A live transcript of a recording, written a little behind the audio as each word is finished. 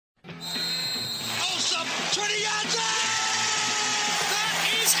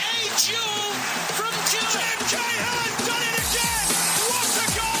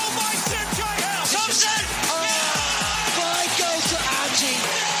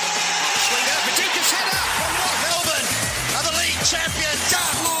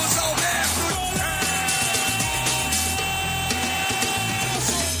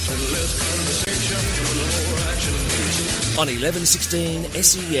on 1116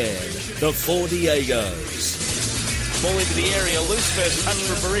 SEN, the Four Diegos. Ball into the area, loose first touch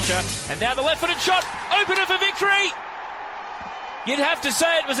from Berisha, and now the left-footed shot, opener for victory! You'd have to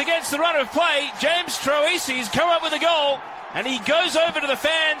say it was against the run of play. James Troisi's come up with a goal, and he goes over to the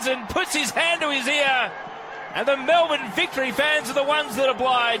fans and puts his hand to his ear. And the Melbourne Victory fans are the ones that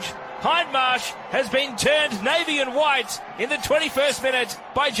oblige. Hindmarsh has been turned navy and white in the 21st minute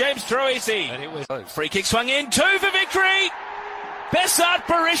by James Troisi. Free kick swung in, 2 for victory. Bessart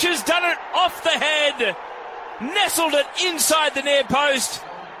Berisha's done it off the head, nestled it inside the near post,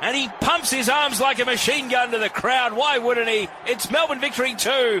 and he pumps his arms like a machine gun to the crowd. Why wouldn't he? It's Melbourne Victory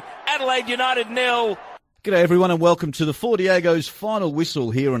 2, Adelaide United 0. G'day everyone and welcome to the Four Diegos final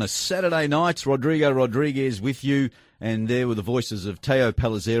whistle here on a Saturday night. Rodrigo Rodriguez with you, and there were the voices of Teo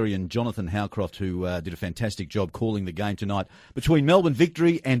Palazzeri and Jonathan Howcroft, who did a fantastic job calling the game tonight between Melbourne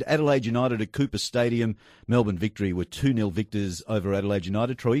Victory and Adelaide United at Cooper Stadium. Melbourne Victory were 2-0 victors over Adelaide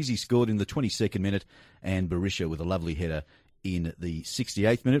United. Troisi scored in the 22nd minute and Berisha with a lovely header in the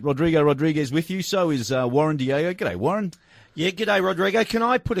 68th minute. Rodrigo Rodriguez with you, so is Warren Diego. G'day, Warren. Yeah, g'day, Rodrigo. Can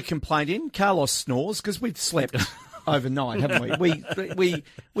I put a complaint in? Carlos snores because we've slept overnight, haven't we?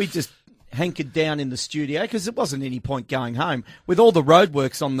 We just hankered down in the studio because there wasn't any point going home. With all the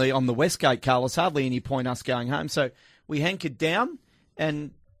roadworks on the Westgate, Carlos, hardly any point us going home. So we hankered down,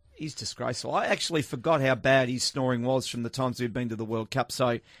 and he's disgraceful. I actually forgot how bad his snoring was from the times we've been to the World Cup.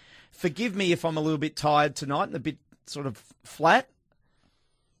 So forgive me if I'm a little bit tired tonight and a bit sort of flat.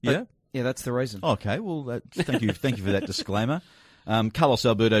 Yeah? Yeah, that's the reason. Okay, well, thank you for that disclaimer. Carlos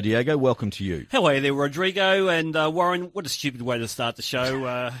Alberto Diego, welcome to you. Hello there, Rodrigo and Warren. What a stupid way to start the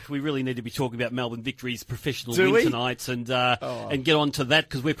show. We really need to be talking about Melbourne Victory's professional win tonight and get on to that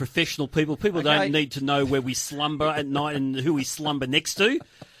because we're professional people. People don't need to know where we slumber at night and who we slumber next to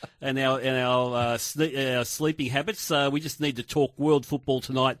and our sleeping habits. We just need to talk world football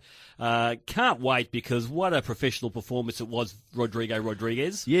tonight. Can't wait because what a professional performance it was, Rodrigo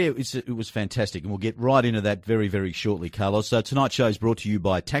Rodriguez. Yeah, it was fantastic, and we'll get right into that very, very shortly, Carlos. So tonight's show is brought to you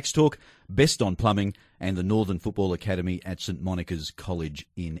by Tax Talk, Best on Plumbing, and the Northern Football Academy at St Monica's College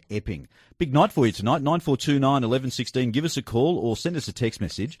in Epping. Big night for you tonight, 9429 1116. Give us a call or send us a text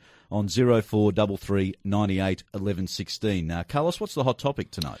message on 0433 98 1116. Now, Carlos, what's the hot topic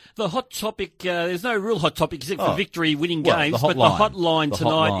tonight? The hot topic, there's no real hot topic except for Victory winning games, but the hotline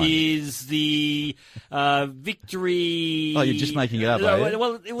tonight is the Victory... Oh, you're just making it up,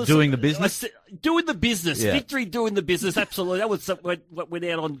 well, it was doing the business? Doing the business. Yeah. Victory doing the business, absolutely. That was what went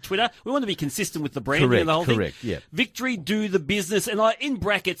out on Twitter. We want to be consistent with the branding and the whole thing. Yeah. Victory do the business, and in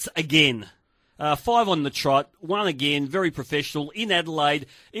brackets again. 5 on the trot, 1 again, very professional in Adelaide,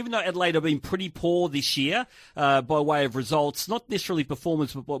 even though Adelaide have been pretty poor this year by way of results, not necessarily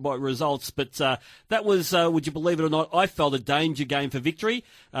performance but by results, but that was, would you believe it or not, I felt a danger game for Victory,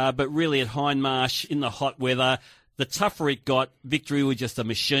 but really at Hindmarsh in the hot weather, the tougher it got, Victory were just a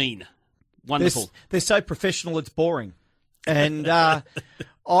machine. Wonderful. They're so professional it's boring. And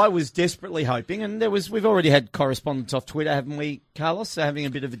I was desperately hoping, and we've already had correspondence off Twitter, haven't we, Carlos? Having a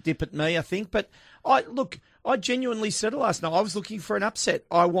bit of a dip at me, I think. But I genuinely said it last night. I was looking for an upset.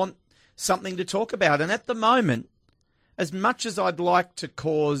 I want something to talk about. And at the moment, as much as I'd like to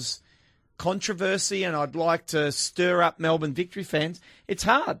cause controversy and I'd like to stir up Melbourne Victory fans, it's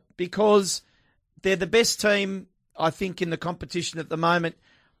hard because they're the best team, I think, in the competition at the moment.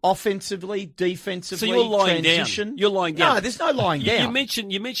 Offensively, defensively, so you're lying transition. Down. You're lying down. No, there's no lying down.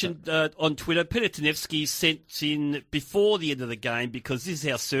 You mentioned on Twitter, Peter Tanevsky sent in before the end of the game because this is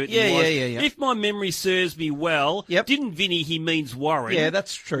how certain he was. Yeah. If my memory serves me well, didn't Vinny, he means Warren. Yeah,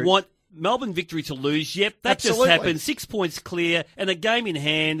 that's true. Want Melbourne Victory to lose. Yep, that Absolutely. just happened. 6 points clear and a game in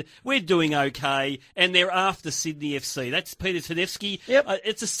hand. We're doing okay, and they're after Sydney FC. That's Peter Tanevsky. Yep.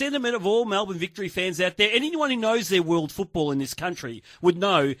 It's a sentiment of all Melbourne Victory fans out there, and anyone who knows their world football in this country would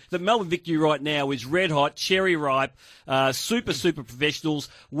know that Melbourne Victory right now is red hot, cherry ripe, super professionals,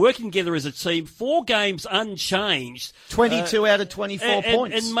 working together as a team. 4 games unchanged. 22 out of 24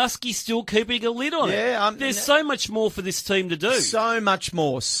 points. And Muskie's still keeping a lid on it. There's so much more for this team to do. So much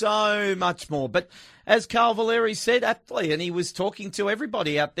more. But as Carl Valeri said aptly, and he was talking to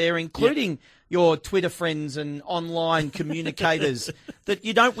everybody out there, including your Twitter friends and online communicators, that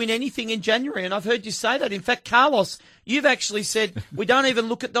you don't win anything in January. And I've heard you say that. In fact, Carlos, you've actually said we don't even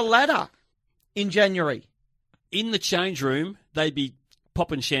look at the ladder in January. In the change room, they'd be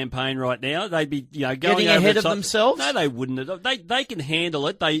popping champagne right now. They'd be, going getting over ahead the of top. themselves. No, they wouldn't have. They can handle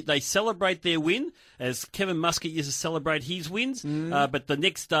it. They celebrate their win, as Kevin Muscat used to celebrate his wins. But the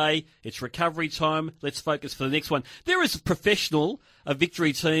next day, it's recovery time. Let's focus for the next one. They're as professional a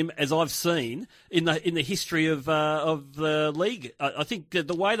Victory team as I've seen in the history of the league. I think that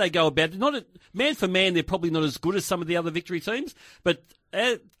the way they go about it, man for man, they're probably not as good as some of the other Victory teams. But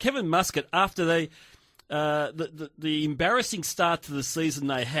Kevin Muscat, after the embarrassing start to the season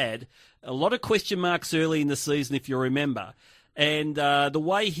they had, a lot of question marks early in the season, if you remember. And the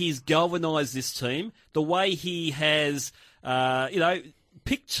way he's galvanised this team, the way he has,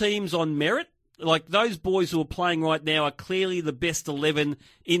 picked teams on merit, like those boys who are playing right now are clearly the best 11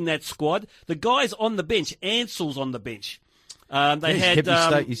 in that squad. The guys on the bench, Ansell's on the bench.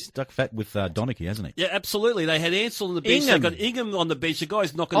 He's stuck fat with Donachie, hasn't he? Yeah, absolutely. They had Ansell on the bench. Ingham. They got Ingham on the bench. The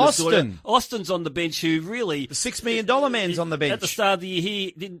guy's not going to Austin. do it. Austin's on the bench, who really The $6 million man's on the bench. at the start of the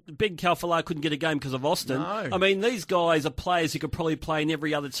year, Ben Calfalar couldn't get a game because of Austin. No. I mean, these guys are players who could probably play in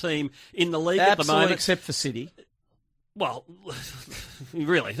every other team in the league at the Absolutely, moment. except for City. Well,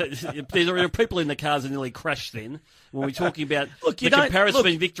 really, there are people in the cars that nearly crashed then when we're talking about the comparison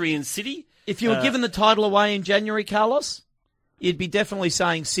between Victory and City. If you were given the title away in January, Carlos, you'd be definitely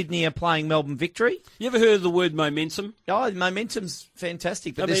saying Sydney are playing Melbourne Victory. You ever heard of the word momentum? Oh, momentum's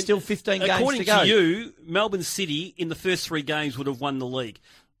fantastic, but there's still 15 games to go. According to you, Melbourne City in the first 3 games would have won the league.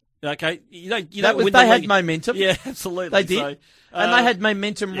 Okay, you don't win they the had league. momentum. Yeah, absolutely. They did. So, and they had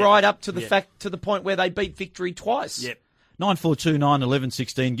momentum right up to the point where they beat Victory twice. Yep. 9429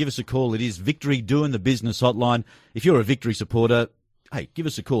 1116. Give us a call. It is Victory doing the business hotline. If you're a Victory supporter, hey, give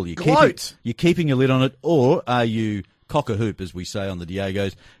us a call. You're keeping your lid on it, or are you cock a hoop, as we say on the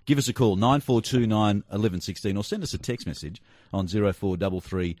Diegos? Give us a call, 9429 1116, or send us a text message on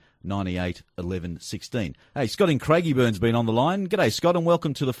 0433 98 11 16. Hey, Scott in Craigieburns been on the line. G'day, Scott, and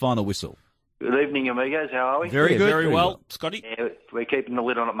welcome to the Final Whistle. Good evening, amigos. How are we? Very good. Very well, Scotty. Yeah, we're keeping the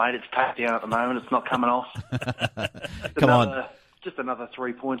lid on it, mate. It's tacked down at the moment. It's not coming off. Come on. Just another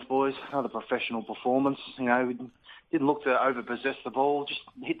 3 points, boys. Another professional performance. We didn't look to overpossess the ball. Just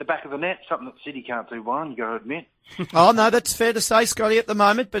hit the back of the net, something that City can't do, Warren, you got to admit. Oh, no, that's fair to say, Scotty, at the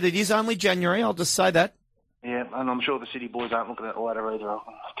moment, but it is only January. I'll just say that. Yeah, and I'm sure the City boys aren't looking at the ladder either. I'll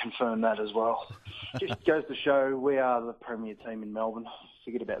confirm that as well. Just goes to show we are the premier team in Melbourne.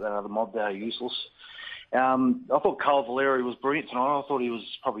 Forget about that other mob. They're useless. I thought Carl Valeri was brilliant tonight. I thought he was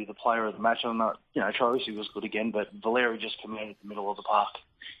probably the player of the match. I know, Troisi was good again, but Valeri just commanded the middle of the park.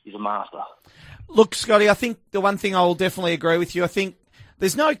 He's a master. Look, Scotty, I think the one thing I will definitely agree with you, I think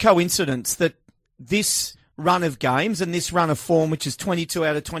there's no coincidence that this run of games and this run of form, which is 22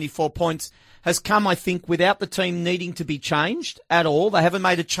 out of 24 points, has come, I think, without the team needing to be changed at all. They haven't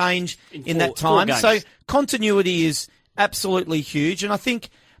made a change in that time. So continuity is absolutely huge. And I think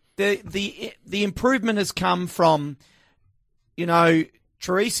the improvement has come from,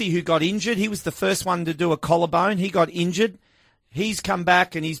 Troisi, who got injured. He was the first one to do a collarbone. He got injured. He's come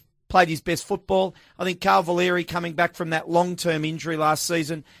back and he's played his best football. I think Carl Valeri, coming back from that long-term injury last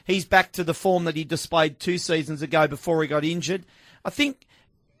season, he's back to the form that he displayed 2 seasons ago before he got injured. I think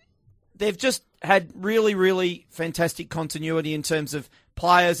they've just had really, really fantastic continuity in terms of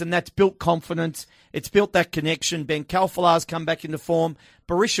players, and that's built confidence. It's built that connection. Ben Calfalar's come back into form.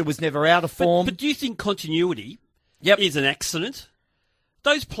 Berisha was never out of form. But do you think continuity is an accident?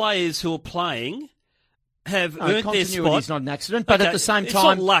 Those players who are playing have earned their spot. Continuity is not an accident, but at the same time, it's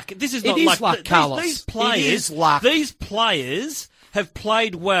not luck. This is not it luck. Is luck, Carlos. These players, it is luck. These players have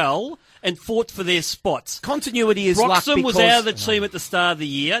played well and fought for their spots. Continuity is luck. Broxham was out of the team at the start of the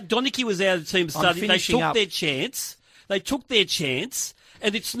year. Donachie was out of the team at the start of the year. They took their chance. They took their chance,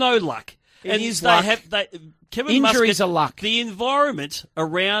 and it's no luck. It is luck. Kevin Injuries Muscat, are luck. The environment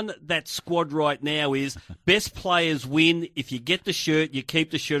around that squad right now is best players win. If you get the shirt, you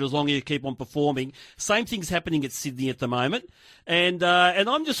keep the shirt as long as you keep on performing. Same thing's happening at Sydney at the moment. And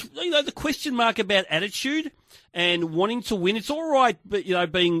I'm just, the question mark about attitude and wanting to win. It's all right, but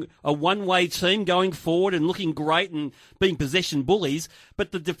being a one-way team going forward and looking great and being possession bullies,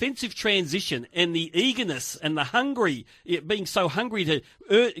 but the defensive transition and the eagerness and the being so hungry to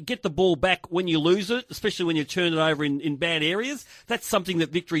get the ball back when you lose it, especially when you turn it over in bad areas, that's something that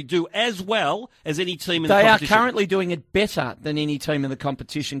Victory do as well as any team in the competition. They are currently doing it better than any team in the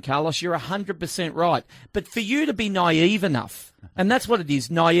competition, Carlos. You're 100% right. But for you to be naive enough, and that's what it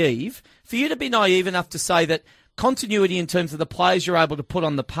is, naive, for you to be naive enough to say that continuity in terms of the players you're able to put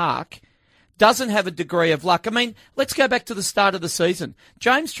on the park doesn't have a degree of luck. I mean, let's go back to the start of the season.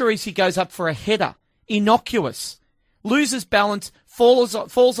 James Troisi goes up for a header, innocuous, loses balance, falls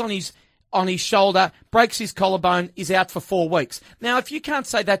on his on his shoulder, breaks his collarbone, is out for 4 weeks. Now, if you can't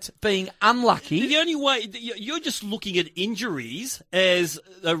say that's being unlucky... The only way... You're just looking at injuries as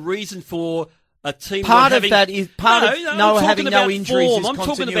a reason for a team part not of having... that is having no injuries form. is I'm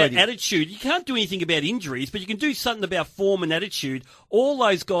talking continuity. about attitude. You can't do anything about injuries, but you can do something about form and attitude. All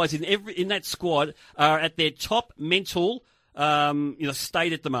those guys in that squad are at their top mental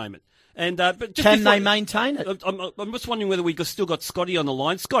state at the moment. And but just can they maintain it? I'm just wondering whether we've still got Scotty on the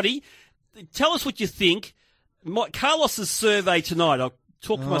line. Scotty, tell us what you think. Carlos's survey tonight. I'll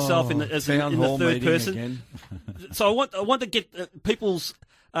talk to myself in the third person. Again. So I want to get people's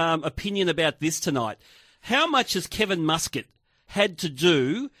opinion about this tonight. How much has Kevin Muscat had to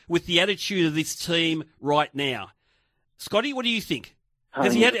do with the attitude of this team right now? Scotty, what do you think?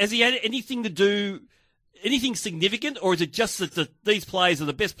 Has he had anything to do? Anything significant, or is it just that these players are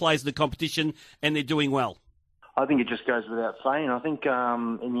the best players in the competition and they're doing well? I think it just goes without saying. I think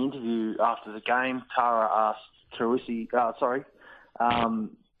in the interview after the game, Tara asked Troisi, I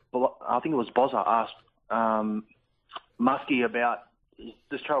think it was Bozza asked Muskie about,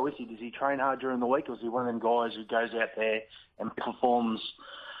 does he train hard during the week, or is he one of them guys who goes out there and performs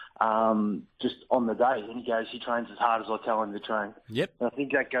just on the day? And he goes, he trains as hard as I tell him to train. Yep. And I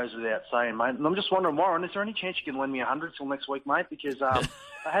think that goes without saying, mate. And I'm just wondering, Warren, is there any chance you can lend me 100 till next week, mate? Because I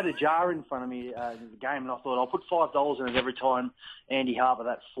had a jar in front of me in the game, and I thought I'll put $5 in it every time Andy Harper,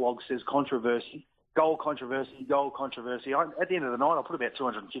 that flog, says controversy. Goal controversy, goal controversy. At the end of the night, I'll put about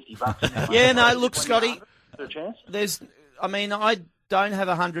 $250 in. Yeah, no, look, Scotty, is there a chance? I don't have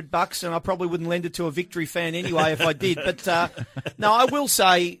 $100, and I probably wouldn't lend it to a Victory fan anyway if I did. But no, I will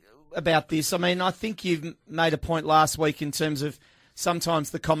say about this. I mean, I think you've made a point last week in terms of sometimes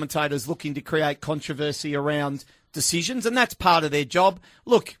the commentators looking to create controversy around decisions, and that's part of their job.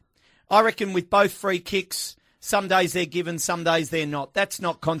 Look, I reckon with both free kicks, some days they're given, some days they're not. That's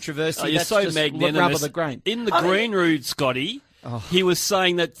not controversy. You're that's so just magnanimous. rub of the grain. In the green room, Scotty, he was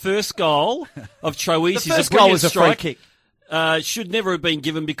saying that first goal of Troisi's, the first goal was a strike, free kick. Should never have been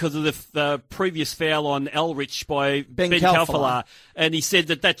given because of the previous foul on Elrich by Ben Kalfalar. And he said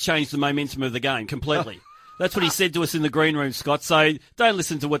that changed the momentum of the game completely. That's what he said to us in the green room, Scott. So don't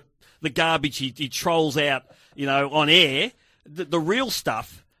listen to what the garbage he trolls out, on air. The real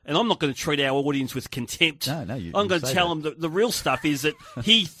stuff, and I'm not going to treat our audience with contempt. No, I'm going to tell them that the real stuff is that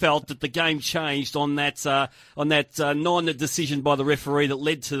he felt that the game changed on that non-decision by the referee that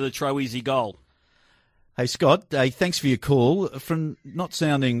led to the Troisi goal. Hey, Scott, thanks for your call. From not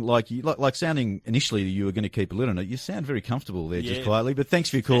sounding like sounding initially you were going to keep a lid on it, you sound very comfortable there just quietly. But thanks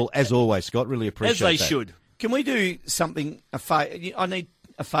for your call, as always, Scott. Really appreciate that. As they that. should. Can we do something? I need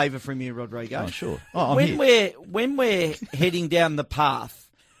a favour from you, Rodrigo. Oh, sure. When we're heading down the path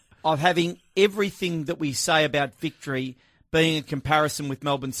of having everything that we say about Victory being a comparison with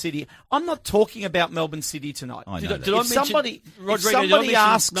Melbourne City, I'm not talking about Melbourne City tonight. I know If somebody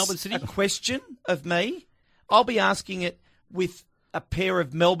asks Melbourne City? a question of me, I'll be asking it with a pair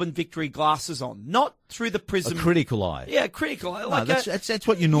of Melbourne Victory glasses on, not through the prism. A critical eye. Yeah, critical eye. No, that's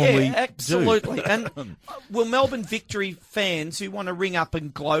what you normally do. Absolutely. And will Melbourne Victory fans who want to ring up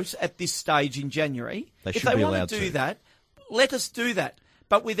and gloat at this stage in January, if they want to do that, let us do that,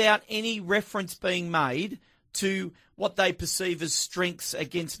 but without any reference being made to what they perceive as strengths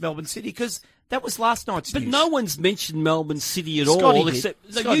against Melbourne City, because that was last night's news. But no one's mentioned Melbourne City at Scotty all. did.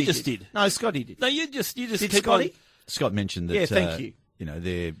 Except Scotty you just did. No, Scotty did. No, you just Did keep Scotty? on. Scott mentioned that. Yeah, thank you.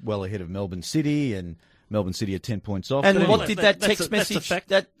 They're well ahead of Melbourne City, and Melbourne City are 10 points off. And but what anyway. did that That's text a message, fact.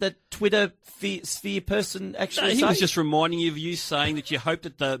 that Twitter sphere person actually He say? was just reminding you of you saying that you hoped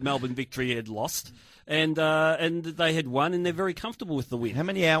that the Melbourne Victory had lost, and they had won, and they're very comfortable with the win. How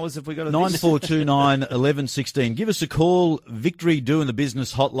many hours have we got of this? 9429 1116. Give us a call. Victory Doing the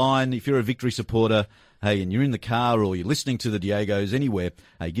Business hotline. If you're a Victory supporter, hey, and you're in the car or you're listening to the Diegos anywhere,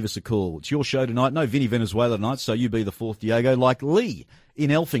 hey, give us a call. It's your show tonight. No Vinny Venezuela tonight, so you be the fourth Diego, like Lee in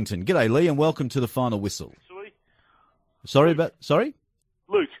Elphington. G'day, Lee, and welcome to the final whistle. Sorry?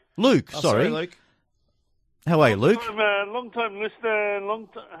 Luke. Luke, Oh, sorry. Luke. How are you, Luke? Long time listener,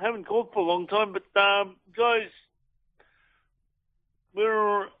 haven't called for a long time, but guys,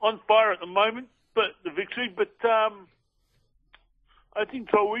 we're on fire at the moment, but the Victory, but I think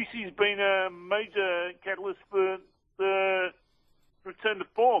Troisi's been a major catalyst for the return to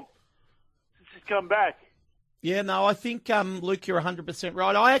form since he's come back. Yeah, no, I think, Luke, you're 100%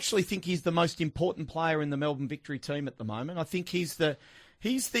 right. I actually think he's the most important player in the Melbourne Victory team at the moment. I think he's the,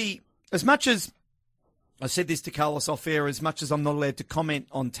 as much as, I said this to Carlos off air, as much as I'm not allowed to comment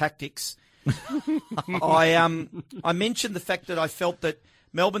on tactics, I mentioned the fact that I felt that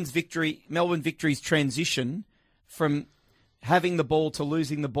Melbourne Victory's transition from having the ball to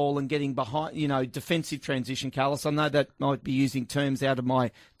losing the ball and getting behind, defensive transition, Carlos. I know that might be using terms out of my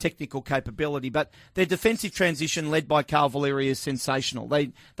technical capability, but their defensive transition led by Carl Valeri is sensational.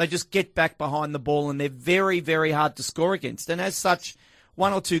 They just get back behind the ball and they're very, very hard to score against. And as such,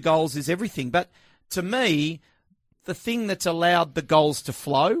 1 or 2 goals is everything. But to me, the thing that's allowed the goals to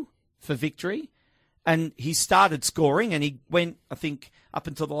flow for Victory, and he started scoring and he went, I think, up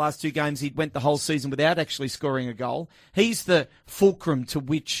until the last 2 games, he went the whole season without actually scoring a goal. He's the fulcrum to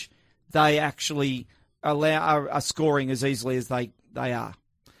which they actually are scoring as easily as they are.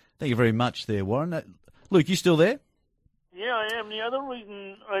 Thank you very much there, Warren. Luke, you still there? Yeah, I am. The other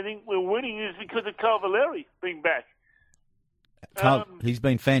reason I think we're winning is because of Carl Valeri being back. Carl, he's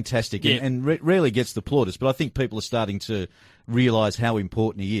been fantastic and rarely gets the plaudits, but I think people are starting to realise how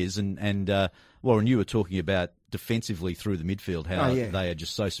important he is. And Warren, you were talking about defensively through the midfield, how they are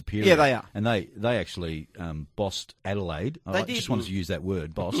just so superior. Yeah, they are. And they actually bossed Adelaide. I just wanted to use that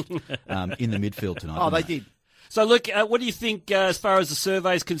word, bossed, in the midfield tonight. Oh, they did. So, look, what do you think as far as the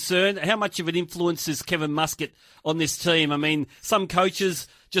survey is concerned? How much of an influence is Kevin Muscat on this team? I mean, some coaches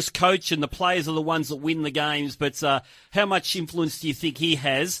just coach and the players are the ones that win the games, but how much influence do you think he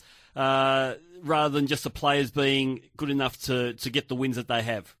has rather than just the players being good enough to get the wins that they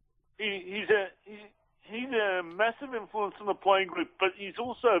have? He's a massive influence on the playing group, but he's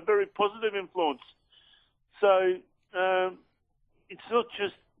also a very positive influence. So it's not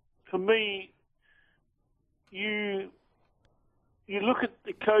just, for me, you look at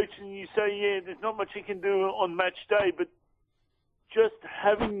the coach and you say, yeah, there's not much he can do on match day, but just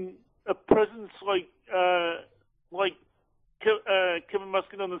having a presence like Kevin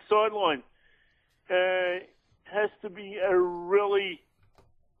Muscat on the sideline has to be a really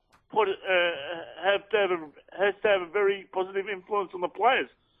has to have a very positive influence on the players.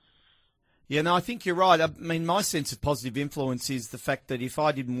 Yeah, no, I think you're right. I mean, my sense of positive influence is the fact that if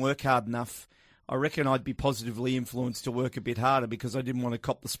I didn't work hard enough, I reckon I'd be positively influenced to work a bit harder because I didn't want to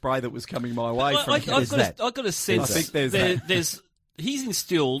cop the spray that was coming my way. I've got a sense. I think he's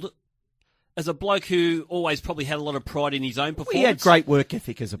instilled as a bloke who always probably had a lot of pride in his own performance. He had great work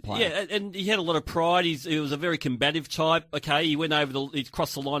ethic as a player. Yeah, and he had a lot of pride. He was a very combative type. Okay, he went he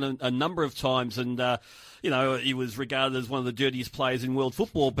crossed the line a number of times, and he was regarded as one of the dirtiest players in world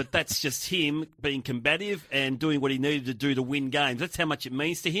football. But that's just him being combative and doing what he needed to do to win games. That's how much it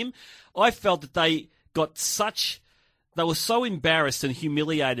means to him. I felt that they were so embarrassed and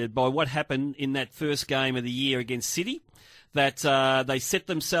humiliated by what happened in that first game of the year against City, that they set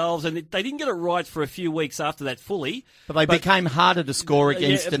themselves, and they didn't get it right for a few weeks after that fully. But they became harder to score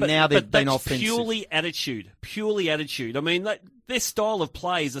against, and now they've been offensive. Purely attitude. I mean, their style of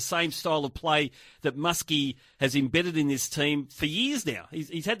play is the same style of play that Muskie has embedded in this team for years now.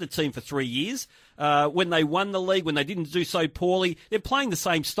 He's had the team for 3 years. When they won the league, when they didn't do so poorly, they're playing the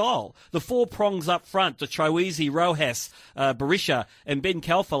same style. The 4 prongs up front, the Troisi, Rojas, Berisha, and Ben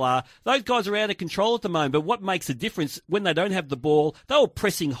Kalfalar, those guys are out of control at the moment. But what makes a difference when they don't have the ball, they were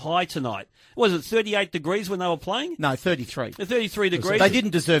pressing high tonight. Was it 38 degrees when they were playing? No, 33. 33 degrees. They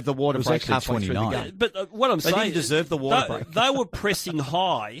didn't deserve the water break halfway through the game. But what I'm saying, they didn't deserve the water break. They were pressing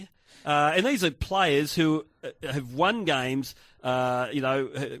high, and these are players who have won games,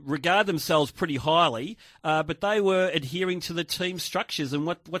 regard themselves pretty highly, but they were adhering to the team structures and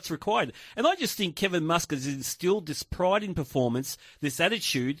what's required. And I just think Kevin Muscat has instilled this pride in performance, this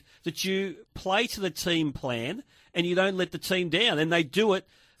attitude that you play to the team plan and you don't let the team down, and they do it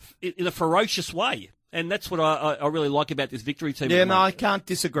in a ferocious way. And that's what I really like about this Victory team. Yeah, no, I can't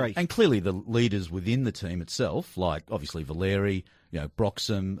disagree. And clearly the leaders within the team itself, like obviously Valeri,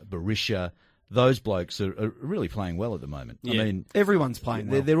 Broxham, Berisha, those blokes are really playing well at the moment. Yeah. I mean, everyone's playing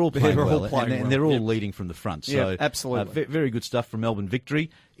well. They're all playing well, playing and they're all leading from the front. So, absolutely. Very good stuff from Melbourne Victory.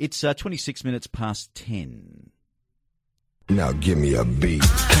 It's 26 minutes past 10. Now give me a beat.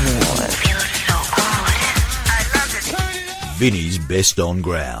 Vinny's Best On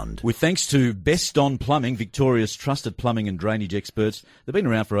Ground. With thanks to Best On Plumbing, Victoria's trusted plumbing and drainage experts. They've been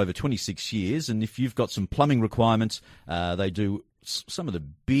around for over 26 years, and if you've got some plumbing requirements, they do some of the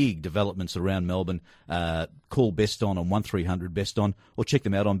big developments around Melbourne. Call Best On 1300 Best On, or check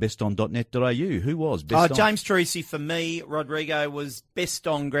them out on beston.net.au. Who was Best On? James Troisi, for me, Rodrigo, was Best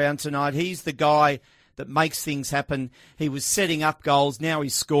On Ground tonight. He's the guy that makes things happen. He was setting up goals. Now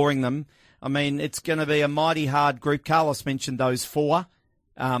he's scoring them. I mean, it's going to be a mighty hard group. Carlos mentioned those 4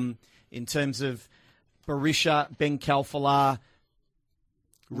 in terms of Berisha, Ben Kalfalar,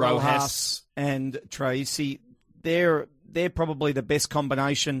 Rojas, and Troisi. They're probably the best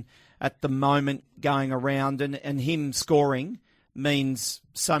combination at the moment going around, and him scoring means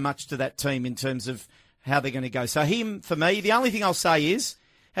so much to that team in terms of how they're going to go. So him, for me, the only thing I'll say is,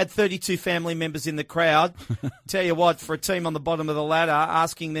 had 32 family members in the crowd. Tell you what, for a team on the bottom of the ladder,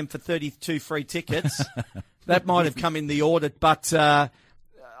 asking them for 32 free tickets, that might have come in the audit. But I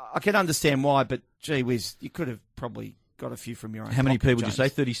can understand why. But gee whiz, you could have probably got a few from your own. How many pocket, people James. did you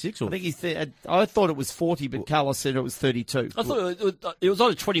say? 36? Or? I think I thought it was 40, but Carlos said it was 32. I thought it was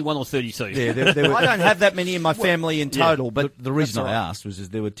either 21 or 32. Yeah, there were, I don't have that many in my family in total, but the reason that's I all right. asked was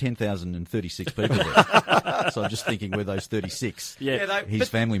there were 10,036 people there. So I'm just thinking, were those 36 his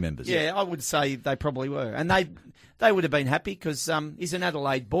family members? Yeah, I would say they probably were. And they would have been happy because he's an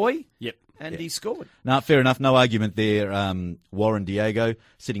Adelaide boy. Yep. And he scored. No, fair enough. No argument there. Warren Diego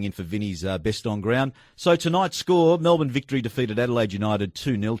sitting in for Vinny's best on ground. So tonight's score, Melbourne victory defeated Adelaide United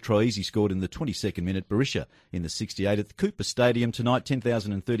 2-0. Troy Easy scored in the 22nd minute. Barisha in the 68th at the Cooper Stadium tonight,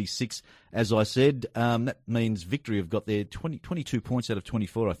 10,036. As I said, that means victory have got their 22 points out of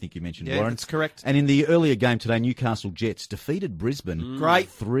 24, I think you mentioned, Yeah, Warren. that's correct. And in the earlier game today, Newcastle Jets defeated Brisbane. Great.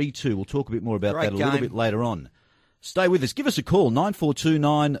 3-2. We'll talk a bit more about Great that a little game. bit later on. Stay with us. Give us a call,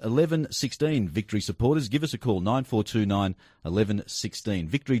 9429 1116. Victory supporters, give us a call, 9429 1116.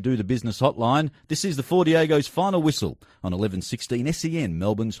 Victory Do the Business hotline. This is the Four Diego's final whistle on 1116 SEN,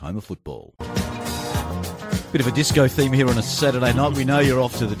 Melbourne's home of football. Bit of a disco theme here on a Saturday night. We know you're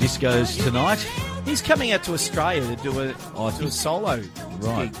off to the discos tonight. He's coming out to Australia to do a solo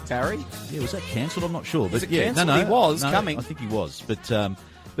gig, Barry. Yeah, was that cancelled? I'm not sure. Was But it yeah, cancelled? no, He was coming. I think he was.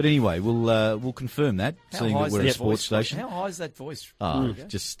 But anyway, we'll confirm that, seeing that we're a sports station. How high is that voice?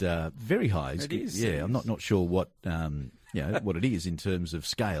 Just very high. It is. Yeah, It I'm is. not sure what what it is in terms of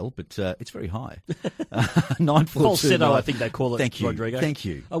scale, but it's very high. 942. Falsetto, I think they call it. Thank you, Rodrigo. Thank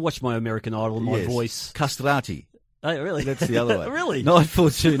you. I watched my American Idol and my Yes. voice. Castrati. Oh, really? That's the other way. Really?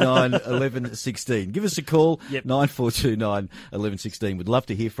 9429 1116. Give us a call, Yep. 9429 1116. We'd love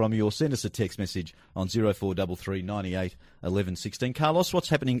to hear from you, or send us a text message on 0433 98 1116. Carlos, what's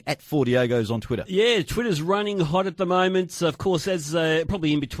happening at Four Diego's on Twitter? Yeah, Twitter's running hot at the moment. Of course, as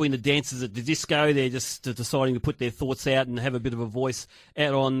probably in between the dancers at the disco, they're just deciding to put their thoughts out and have a bit of a voice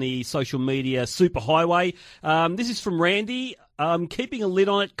out on the social media superhighway. This is from Randy. Keeping a lid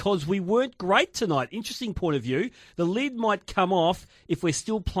on it because we weren't great tonight. Interesting point of view. The lid might come off if we're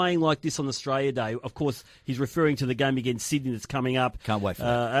still playing like this on Australia Day. Of course, he's referring to the game against Sydney that's coming up. Can't wait for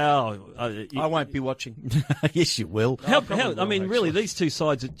that. I won't be watching. Yes, you will. I mean, really, these two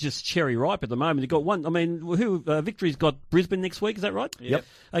sides are just cherry ripe at the moment. They've got one. I mean, Victory's got Brisbane next week. Is that right? Yep.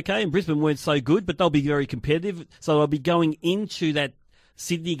 Okay, and Brisbane weren't so good, but they'll be very competitive. So they'll be going into that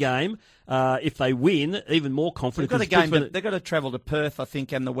Sydney game. If they win, even more confident. They've got to travel to Perth, I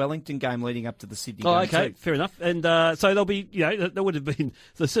think, and the Wellington game leading up to the Sydney game. Oh, okay, too. fair enough. And so they'll be,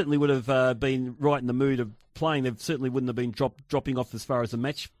 they certainly would have been right in the mood of playing. They certainly wouldn't have been dropping off as far as the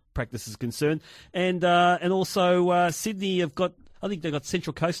match practice is concerned. And also Sydney have got. I think they've got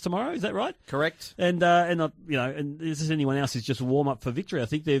Central Coast tomorrow. Is that right? Correct. And is anyone else is just a warm up for Victory. I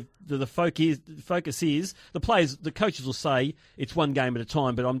think the focus is the players, the coaches will say it's one game at a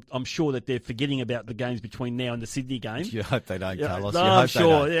time, but I'm sure that they're forgetting about the games between now and the Sydney game. You hope they don't, Carlos. No, You I'm hope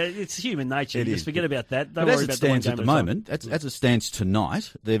sure. they don't. It's human nature. It You is. just forget about that. Don't But worry as it about the one stands game at the a time. moment, as it stands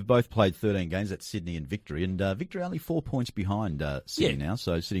tonight, they've both played 13 games. That's Sydney and Victory, and Victory only 4 points behind Sydney now,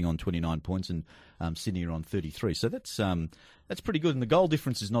 so sitting on 29 points, and Sydney are on 33. So that's pretty good. And the goal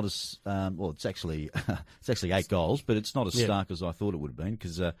difference is not as it's actually 8 goals, but it's not as stark as I thought it would have been,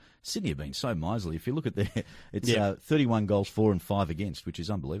 because Sydney have been so miserly. If you look at it's 31 goals for and 5 against, which is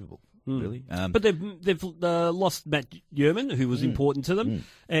unbelievable. Really, but they've lost Matt Yerman, who was important to them,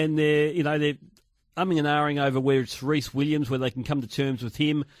 and they're umming and ahhing over where it's Reece Williams, where they can come to terms with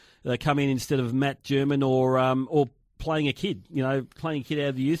him. They come in instead of Matt German or playing a kid, playing a kid out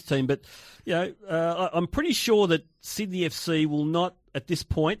of the youth team. But I'm pretty sure that Sydney FC will not, at this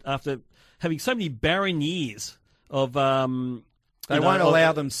point, after having so many barren years of, They won't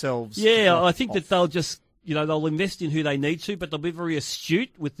allow themselves. Yeah, I think that they'll just. They'll invest in who they need to, but they'll be very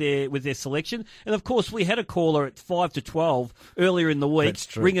astute with their selection. And of course, we had a caller at 5 to 12 earlier in the week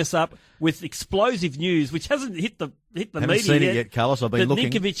ring us up with explosive news, which hasn't hit the haven't media seen it yet, Carlos. I've been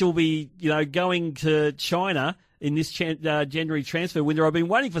looking. Ninkovic will be going to China in this January transfer window. I've been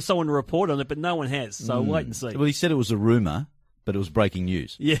waiting for someone to report on it, but no one has. So wait and see. Well, he said it was a rumour, but it was breaking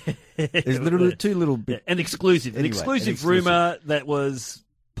news. Yeah, There's two little bit. an exclusive, Anyway, an exclusive rumour that was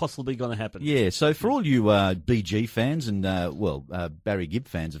possibly going to happen. Yeah, so for all you BG fans and Barry Gibb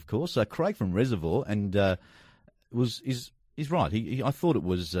fans, of course, Craig from Reservoir and is He's right. I thought it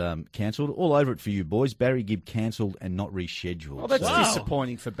was cancelled. All over it for you boys. Barry Gibb cancelled and not rescheduled. Well, that's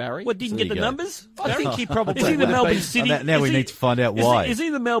disappointing for Barry. What, didn't get the numbers? I think he probably... Is he the Melbourne City... Now we need to find out why. Is he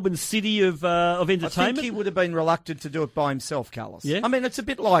the Melbourne City of entertainment? I think he would have been reluctant to do it by himself, Carlos. Yeah? I mean, it's a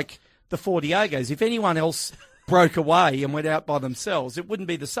bit like the Four Diegos. If anyone else broke away and went out by themselves, it wouldn't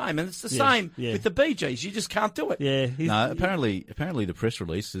be the same. And it's the same with the Bee Gees. You just can't do it. Yeah. No, apparently the press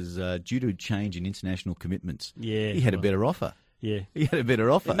release is due to change in international commitments. Yeah. He had a better offer. Yeah. He had a better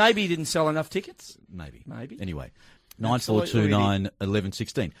offer. Maybe he didn't sell enough tickets. Maybe. Absolutely. Anyway,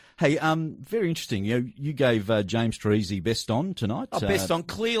 94291116. Hey, very interesting. You gave James Treacy best on tonight. Oh, best on,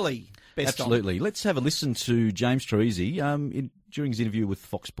 clearly. Best absolutely. on. Let's have a listen to James Treacy during his interview with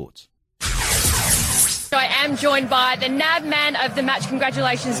Fox Sports. I am joined by the NAB man of the match.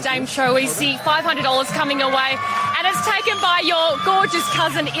 Congratulations, James Troisi. $500 coming away, and it's taken by your gorgeous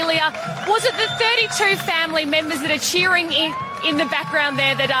cousin, Ilya. Was it the 32 family members that are cheering in the background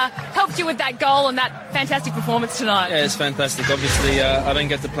there that helped you with that goal and that fantastic performance tonight? Yeah, it's fantastic. Obviously, I don't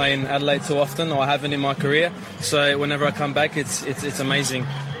get to play in Adelaide too often, or I haven't in my career. So whenever I come back, it's amazing.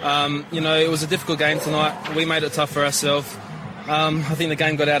 It was a difficult game tonight. We made it tough for ourselves. I think the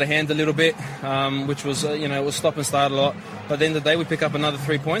game got out of hand a little bit, which was, it was stop and start a lot. But at the end of the day, we pick up another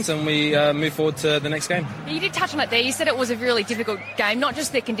 3 points and we move forward to the next game. You did touch on it there. You said it was a really difficult game, not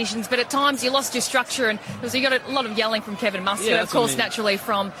just the conditions, but at times you lost your structure and you got a lot of yelling from Kevin Muscat, of course, naturally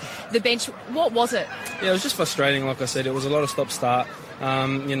from the bench. What was it? Yeah, it was just frustrating, like I said. It was a lot of stop-start,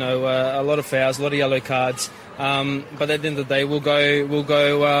 a lot of fouls, a lot of yellow cards. But at the end of the day, we'll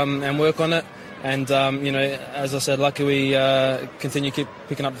go and work on it. And, as I said, lucky we continue keep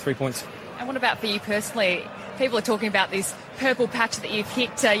picking up the 3 points. And what about for you personally? People are talking about this purple patch that you've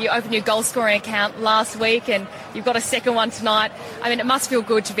hit. You opened your goal-scoring account last week and you've got a second one tonight. I mean, it must feel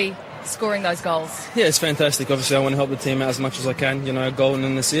good to be scoring those goals. Yeah, it's fantastic. Obviously, I want to help the team out as much as I can. A goal and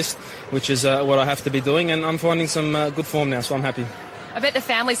an assist, which is what I have to be doing. And I'm finding some good form now, so I'm happy. I bet the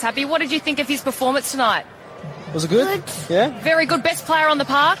family's happy. What did you think of his performance tonight? Was it good? Yeah. Very good. Best player on the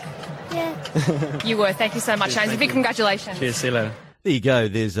park? Yeah. You were. Thank you so much, James. A big congratulations. Cheers. See you later. There you go.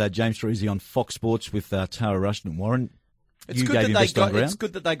 There's James Treacy on Fox Sports with Tara Rushton and Warren. It's good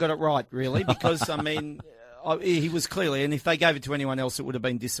that they got it right, really, because, I mean, he was clearly, and if they gave it to anyone else, it would have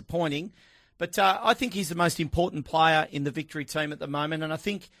been disappointing. But I think he's the most important player in the Victory team at the moment, and I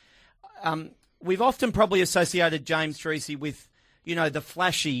think we've often probably associated James Treacy with, the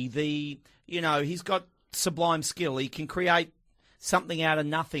flashy, he's got sublime skill. He can create something out of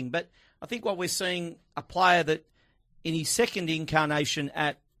nothing. But I think what we're seeing, a player that in his second incarnation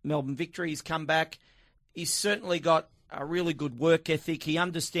at Melbourne Victory, he's come back. He's certainly got a really good work ethic. He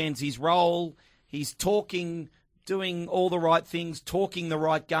understands his role. He's talking, doing all the right things, talking the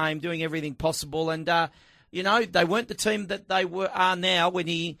right game, doing everything possible. And, they weren't the team that they are now when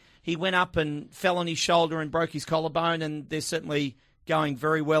he went up and fell on his shoulder and broke his collarbone, and they're certainly going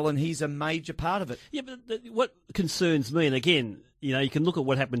very well, and he's a major part of it. Yeah, but what concerns me, and again, you can look at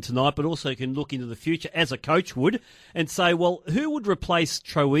what happened tonight, but also you can look into the future, as a coach would, and say, well, who would replace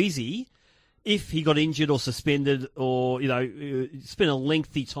Troisi if he got injured or suspended or, spent a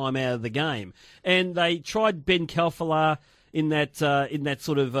lengthy time out of the game? And they tried Ben Kalfala in that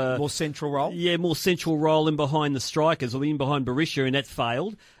sort of more central role. Yeah, more central role in behind the strikers, or in behind Berisha, and that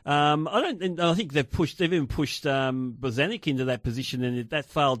failed. I think they've even pushed Bozanic into that position, and that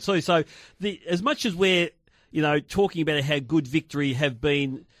failed too. So as much as we're talking about how good Victory have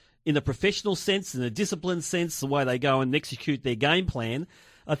been in a professional sense, in a disciplined sense, the way they go and execute their game plan,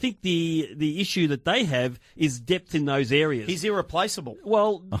 I think the issue that they have is depth in those areas. He's irreplaceable.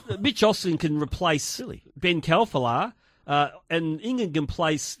 Well, Mitch Austin can replace Ben Kalfala. And England can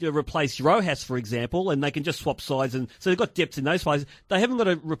replace Rojas, for example, and they can just swap sides. And so they've got depth in those players. They haven't got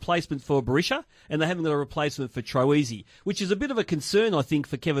a replacement for Berisha, and they haven't got a replacement for Troisi, which is a bit of a concern, I think,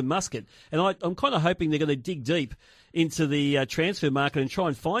 for Kevin Muscat. And I'm kind of hoping they're going to dig deep into the transfer market and try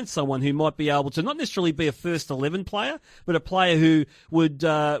and find someone who might be able to not necessarily be a first 11 player, but a player who would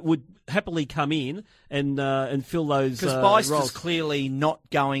happily come in and fill those because Beister's clearly not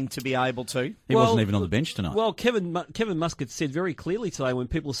going to be able to. He wasn't even on the bench tonight. Well, Kevin Muscat said very clearly today when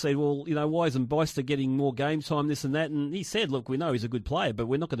people said, well, why isn't Beister getting more game time, this and that? And he said, look, we know he's a good player, but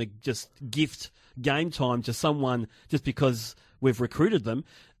we're not going to just gift game time to someone just because we've recruited them.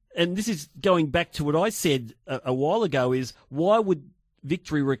 And this is going back to what I said a while ago, is why would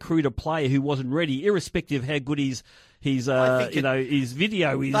Victory recruit a player who wasn't ready, irrespective of how good his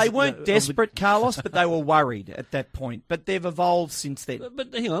video is. They weren't desperate, Carlos, but they were worried at that point. But they've evolved since then.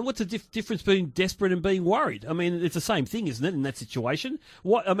 But hang on, what's the difference between desperate and being worried? I mean, it's the same thing, isn't it, in that situation?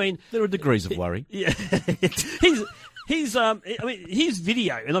 There are degrees of worry. Yeah. His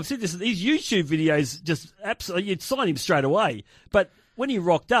video, and I've said this, his YouTube videos just absolutely, you'd sign him straight away. But when he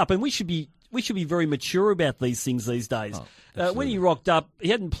rocked up, and we should be very mature about these things these days. When he rocked up, he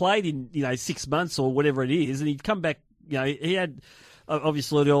hadn't played in 6 months or whatever it is, and he'd come back. He had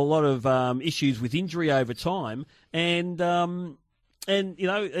obviously a lot of issues with injury over time, and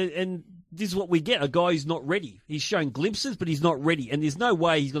this is what we get, a guy who's not ready. He's shown glimpses, but he's not ready. And there's no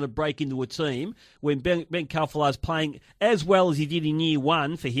way he's going to break into a team when Ben Kalfala's playing as well as he did in year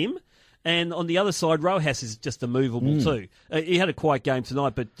one for him. And on the other side, Rojas is just immovable too. He had a quiet game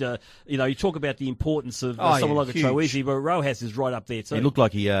tonight, but you talk about the importance of someone like a Troisi, but Rojas is right up there too. He looked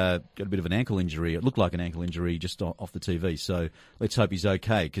like he got a bit of an ankle injury. It looked like an ankle injury just off the TV. So let's hope he's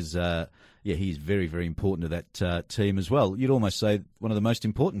okay because, he's very, very important to that team as well. You'd almost say one of the most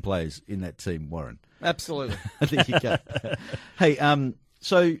important players in that team, Warren. Absolutely. I think you can. Hey,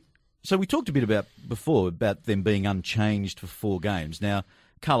 so we talked a bit about them being unchanged for 4 games. Now,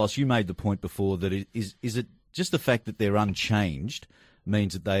 Carlos, you made the point before that is it just the fact that they're unchanged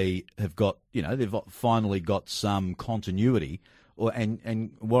means that they have got, they've finally got some continuity,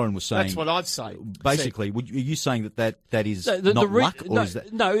 and Warren was saying that's what I'd say. Basically, are you saying that is not luck, or is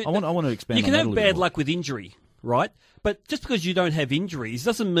that? No, I want to expand. You can on that have bad luck with injury, right? But just because you don't have injuries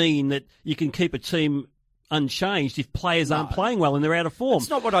doesn't mean that you can keep a team unchanged if players aren't playing well and they're out of form. That's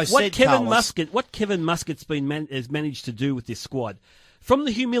not what I said, What Kevin Muscat's has managed to do with this squad. From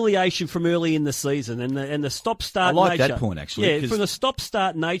the humiliation from early in the season and the stop-start nature. I like that point, actually. Yeah, from the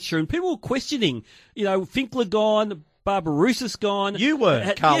stop-start nature. And people were questioning, Finkler gone, Barbarousis gone. You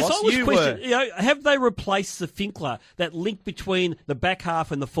were, Carlos. Yes, I was you questioning. were. Have they replaced the Finkler, that link between the back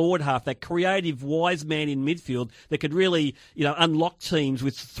half and the forward half, that creative, wise man in midfield that could really, unlock teams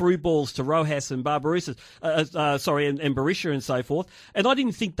with through balls to Rojas and Barbarousis, and Berisha and so forth. And I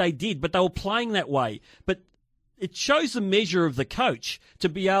didn't think they did, but they were playing that way. But it shows the measure of the coach to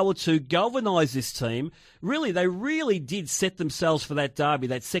be able to galvanise this team. They really did set themselves for that derby,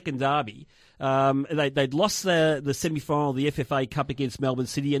 that second derby. They'd lost the semi-final of the FFA Cup against Melbourne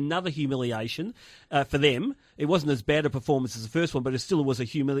City, another humiliation for them. It wasn't as bad a performance as the first one, but it still was an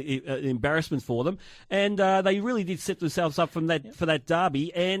embarrassment for them. And they really did set themselves up for that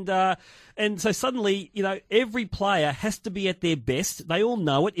derby. And so suddenly, every player has to be at their best. They all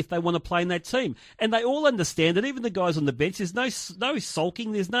know it if they want to play in that team. And they all understand it, even the guys on the bench. There's no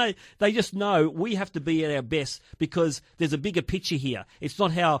sulking. They just know we have to be at our best because there's a bigger picture here. It's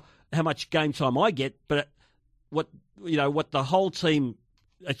not how much game time I get, but what the whole team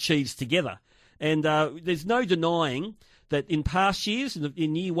achieves together. And there's no denying that in past years,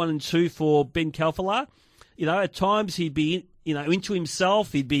 in year 1 and 2 for Ben Kalfala, at times he'd be into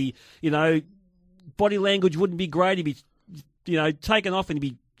himself. He'd be body language wouldn't be great. He'd be taken off and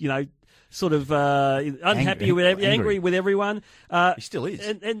he'd be sort of unhappy angry with everyone. He still is,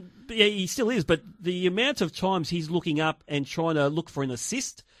 and he still is. But the amount of times he's looking up and trying to look for an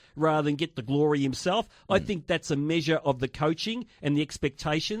assist rather than get the glory himself, I think that's a measure of the coaching and the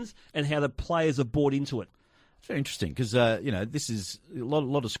expectations and how the players are bought into it. It's very interesting because, this is a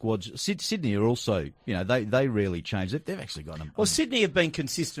lot of squads. Sydney are also, they really changed. They've actually got them. Well, Sydney have been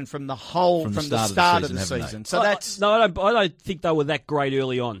consistent from the start of the season. So that's no, I don't think they were that great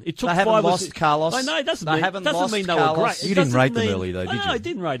early on. It took they haven't 5 lost Carlos. I know it doesn't they mean, haven't doesn't lost mean they Carlos. were great. You didn't rate them early though, did you? No, I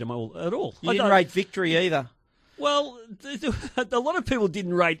didn't rate them at all. You didn't rate Victory either. Well, a lot of people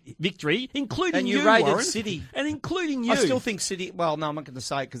didn't rate Victory, including and you rated Warren, City, and including you. I still think City. Well, no, I'm not going to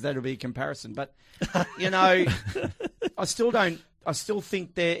say it because that'll be a comparison. But I still don't. I still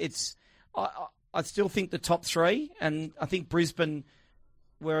think I still think the top 3, and I think Brisbane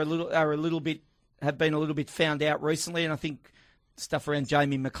have been a little bit found out recently, and I think stuff around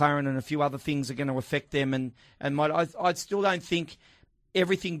Jamie McLaren and a few other things are going to affect them. And I still don't think.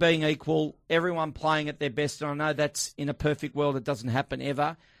 Everything being equal, everyone playing at their best, and I know that's in a perfect world, it doesn't happen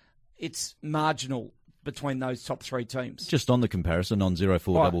ever. It's marginal between those top 3 teams. Just on the comparison, on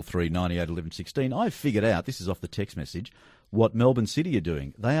 0433 98 11 16, I've figured out, this is off the text message, what Melbourne City are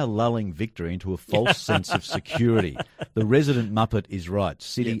doing. They are lulling Victory into a false sense of security. The resident Muppet is right.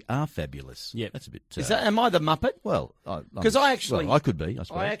 City are fabulous. Yeah, that's a bit. Am I the Muppet? Well, because I could be. I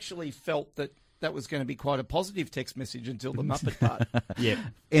suppose. I actually felt that was going to be quite a positive text message until the Muppet part. Yeah.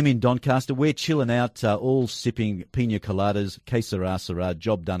 Em in Doncaster, we're chilling out, all sipping pina coladas, que sera,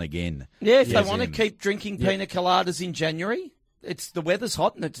 job done again. Yeah, if they want to keep drinking pina coladas in January, the weather's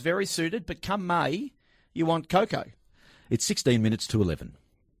hot and it's very suited, but come May, you want cocoa. It's 16 minutes to 11.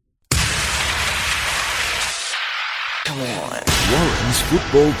 Come on. Warren's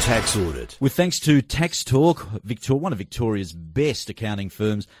Football Tax Audit. With thanks to Tax Talk, one of Victoria's best accounting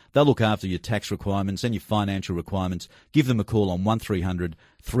firms, they'll look after your tax requirements and your financial requirements. Give them a call on 1300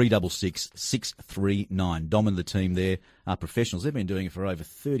 366 639. Dom and the team there are professionals. They've been doing it for over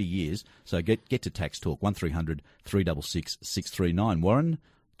 30 years. So get to Tax Talk, 1300 366 639. Warren,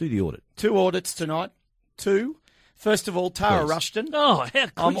 do the audit. 2 audits tonight. 2. First of all, Tara Please. Rushton. Oh, how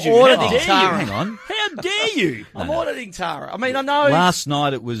could I'm you? auditing How Tara. Hang on. How dare you? I'm auditing Tara. I mean, I know. Last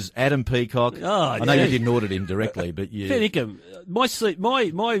night it was Adam Peacock. Oh, I know you didn't audit him directly, but you... Fair dinkum.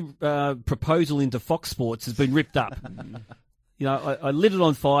 My proposal into Fox Sports has been ripped up. You know, I lit it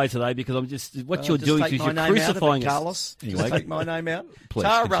on fire today because I'm just what you're doing is you're crucifying us. Carlos. Anyway. Just take my name out. Please,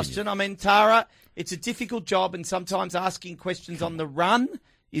 Tara continue. Rushton. I mean, Tara, it's a difficult job, and sometimes asking questions on the run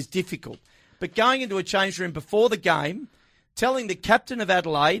is difficult. But going into a change room before the game, telling the captain of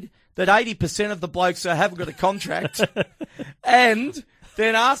Adelaide that 80% of the blokes haven't got a contract, and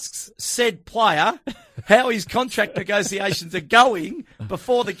then asks said player how his contract negotiations are going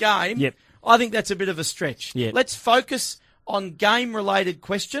before the game, Yep. I think that's a bit of a stretch. Yep. Let's focus on game-related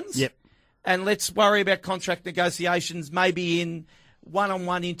questions, Yep. and let's worry about contract negotiations maybe in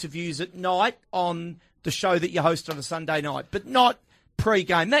one-on-one interviews at night on the show that you host on a Sunday night, but not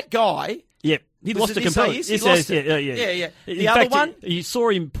pre-game. That guy... Yep. He lost the it composure. He lost it. Yeah. The other one? You saw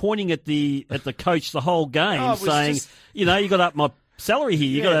him pointing at the coach the whole game, Oh, it was saying, just- you know, you got to up my salary here.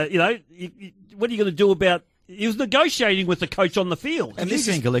 You got to, you know, what are you going to do about... He was negotiating with the coach on the field. And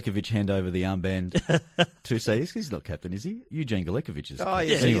Eugene Galekovic hand over the armband to say, he's not captain, is he? Eugene Galekovic is. Oh,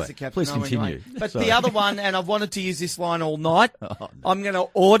 yes, he anyway, is the captain. please Oh, continue. anyway. But Sorry. the other one, and I've wanted to use this line all night, I'm going to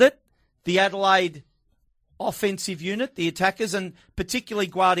audit the Adelaide offensive unit, the attackers, and particularly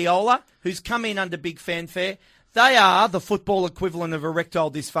Guardiola, who's come in under big fanfare. They are the football equivalent of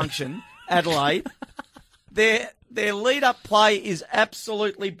erectile dysfunction, Adelaide. Their lead-up play is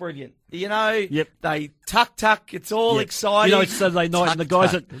absolutely brilliant. You know, Yep. they tuck. It's all Yep. exciting. You know, it's Saturday night, and the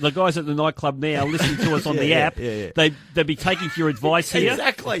guys at the nightclub now listen to us on the app. They'd be taking your advice here.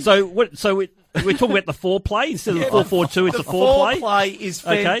 Exactly. So what? We're talking about the foreplay instead of the 4-4-2. It's the a foreplay. foreplay is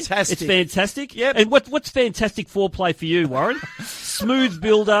fantastic. Okay. It's fantastic. Yep. And what's fantastic foreplay for you, Warren? Smooth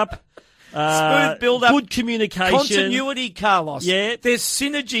build-up. Smooth build-up. Good communication. Continuity, Carlos. Yeah. There's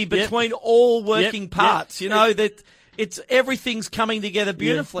synergy between all working Yep. parts. Yep. You know, that everything's coming together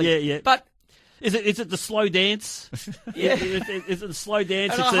beautifully. Yeah. But is it the slow dance? Yeah. Is it the slow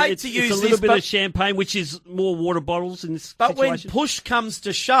dance? And It's I hate to use a little this, bit but- of champagne, which is more water bottles in this But when situation. push comes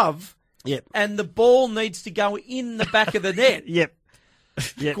to shove, Yep. and the ball needs to go in the back of the net, Yep.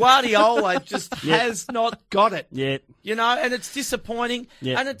 Guardiola just has not got it. Yep. You know, and it's disappointing.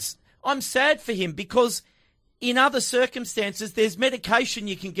 Yep. And I'm sad for him because in other circumstances, there's medication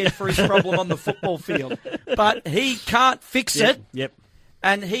you can get for his problem on the football field. But he can't fix it. Yep.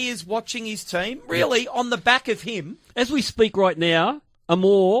 And he is watching his team really on the back of him. As we speak right now,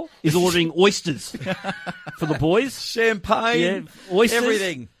 Amor is ordering oysters for the boys. Champagne, oysters,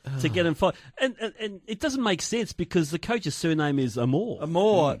 everything. To get them fired. And it doesn't make sense because the coach's surname is Amor.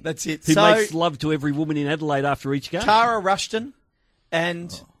 Amor, that's it. Who So, makes love to every woman in Adelaide after each game. Tara Rushton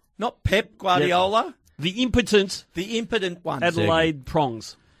and not Pep Guardiola, The impotent one. Adelaide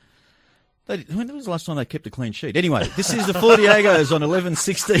Prongs. When was the last time they kept a clean sheet? Anyway, this is the Four Diegos on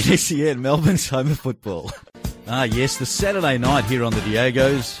 11:16 SEN, Melbourne's home of football. Ah, yes, the Saturday night here on the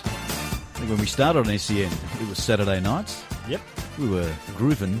Diegos. I think when we started on SEN, it was Saturday nights. Yep. We were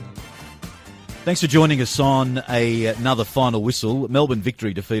grooving. Thanks for joining us on another final whistle. Melbourne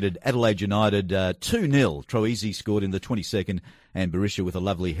victory defeated Adelaide United 2-0. Troisi scored in the 22nd and Berisha with a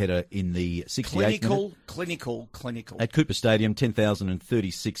lovely header in the 68th minute. Clinical. At Cooper Stadium,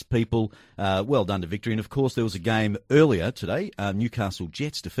 10,036 people. Well done to victory. And, of course, there was a game earlier today. Newcastle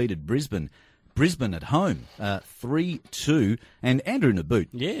Jets defeated Brisbane at home, 3-2. And Andrew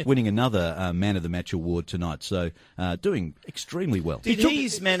Naboot winning another Man of the Match award tonight. So doing extremely well. Did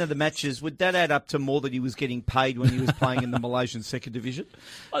his Man of the Matches, would that add up to more that he was getting paid when he was playing in the Malaysian second division?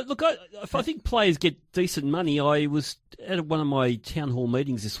 Look, I think players get decent money. I was at one of my town hall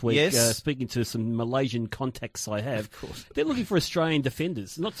meetings this week speaking to some Malaysian contacts I have. Of course. They're looking for Australian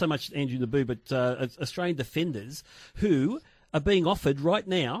defenders. Not so much Andrew Naboot, but Australian defenders who are being offered right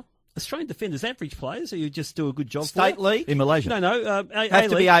now. Australian defenders, average players, who you just do a good job State for. league? In Malaysia. No, Have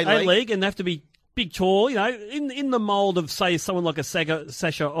to be A-League. A-League, and have to be big, tall, you know, in the mould of, say, someone like a Sasha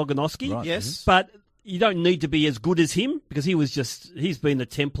Ogonoski. Right. Yes. But you don't need to be as good as him because he's been the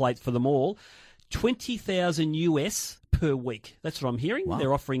template for them all. $20,000 US per week. That's what I'm hearing. Wow.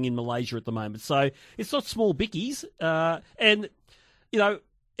 They're offering in Malaysia at the moment. So it's not small bickies. And, you know,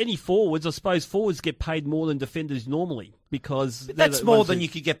 any forwards, I suppose forwards get paid more than defenders normally because... That's more than you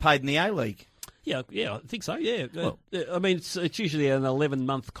could get paid in the A-League. Yeah, I think so, yeah. Well, I mean, it's usually an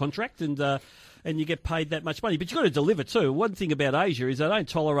 11-month contract and you get paid that much money. But you've got to deliver too. One thing about Asia is they don't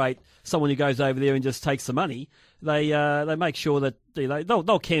tolerate someone who goes over there and just takes the money. They make sure that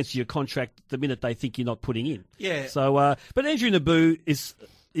they'll cancel your contract the minute they think you're not putting in. Yeah. So, but Andrew Naboo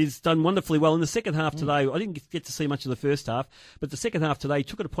is done wonderfully well in the second half today. I didn't get to see much of the first half, but the second half today he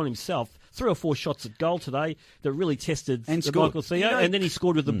took it upon himself. 3 or 4 shots at goal today that really tested Michael Theo, and then he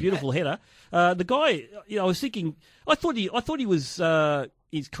scored with a beautiful header. The guy, I was thinking, I thought he was.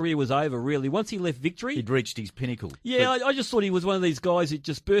 His career was over, really. Once he left Victory... He'd reached his pinnacle. Yeah, I just thought he was one of these guys that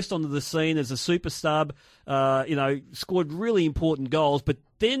just burst onto the scene as a superstar, scored really important goals, but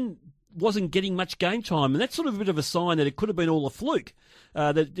then wasn't getting much game time. And that's sort of a bit of a sign that it could have been all a fluke,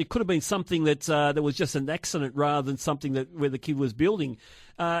 that it could have been something that was just an accident rather than something where the kid was building.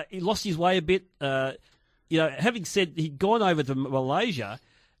 He lost his way a bit. Having said he'd gone over to Malaysia...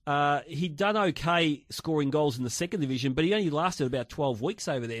 he'd done okay scoring goals in the second division, but he only lasted about 12 weeks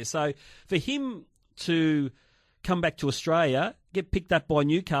over there. So for him to come back to Australia, get picked up by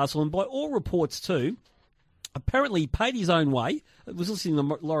Newcastle, and by all reports too, apparently he paid his own way. I was listening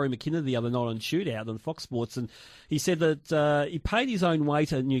to Laurie McKinnon the other night on Shootout on Fox Sports, and he said that he paid his own way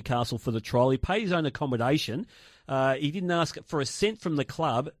to Newcastle for the trial. He paid his own accommodation. He didn't ask for a cent from the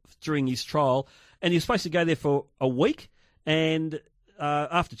club during his trial, and he was supposed to go there for a week, and...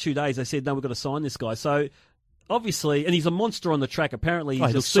 after 2 days, they said, no, we've got to sign this guy. So, obviously, and he's a monster on the track. Apparently,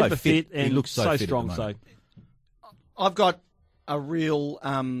 he's a super fit and he looks so fit strong. So, I've got a real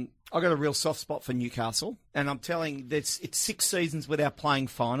soft spot for Newcastle, and I'm telling it's 6 seasons without playing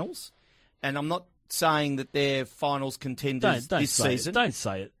finals, and I'm not saying that they're finals contenders this season. Don't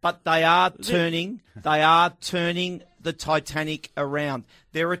say it. But they are turning the Titanic around.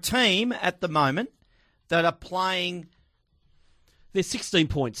 They're a team at the moment that are playing. They're 16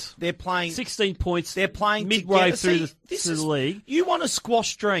 points. They're playing 16 points. They're playing midway together. through the league. You want to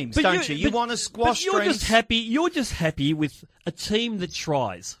squash dreams, don't you? You want to squash dreams. You're just happy with a team that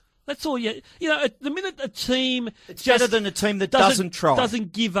tries. That's all you. The minute a team it's better than a team that doesn't try,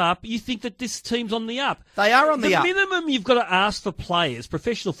 doesn't give up, you think that this team's on the up. They are on the up. The minimum you've got to ask for players,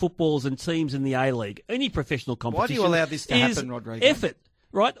 professional footballers and teams in the A-League, any professional competition. Why do you allow this to happen, Rodrigo? Effort,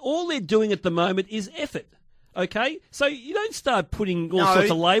 right? All they're doing at the moment is effort. Okay, so you don't start putting all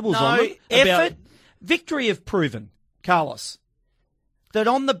sorts of labels on them. Effort. Victory have proven, Carlos, that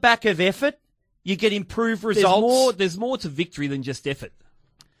on the back of effort, you get improved results. There's more to victory than just effort.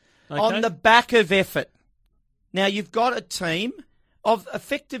 Okay? On the back of effort. Now, you've got a team of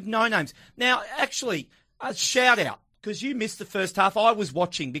effective no-names. Now, actually, a shout-out, because you missed the first half. I was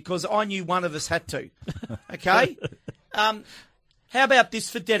watching because I knew one of us had to. Okay? How about this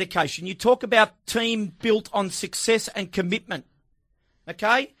for dedication? You talk about team built on success and commitment.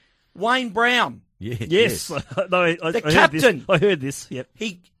 Okay? Wayne Brown. Yes. The captain. I heard this. Yep.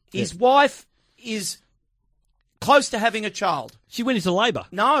 His wife is close to having a child. She went into labour.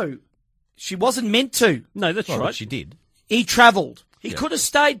 No. She wasn't meant to. No, that's right. She did. He travelled. He could have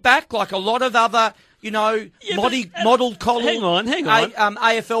stayed back like a lot of other... modelled collar. Hang on.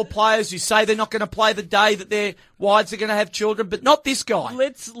 AFL players who say they're not going to play the day that their wives are going to have children, but not this guy.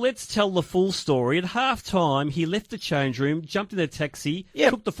 Let's tell the full story. At half time, he left the change room, jumped in a taxi,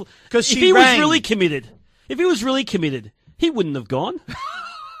 took the full. Because if he was really committed, he wouldn't have gone.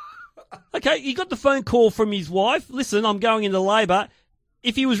 Okay, he got the phone call from his wife. Listen, I'm going into labour.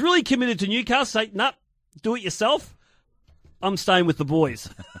 If he was really committed to Newcastle, say, nah, do it yourself. I'm staying with the boys.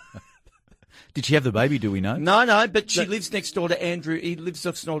 Did she have the baby, do we know? No, but she lives next door to Andrew. He lives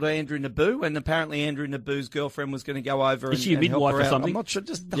next door to Andrew Naboo, and apparently Andrew Naboo's girlfriend was going to go over and help her out. Is she a midwife or something? I'm not sure.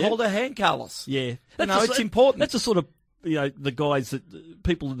 Just hold her hand, Carlos. Yeah. It's important. That's the sort of, the guys that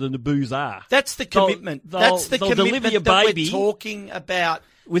people the Naboos are. That's the commitment. That's the commitment that we're talking about.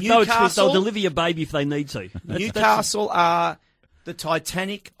 With Newcastle, no twist, they'll deliver your baby if they need to. Newcastle are the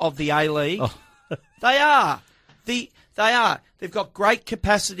Titanic of the A-League. Oh. They are. They are. They've got great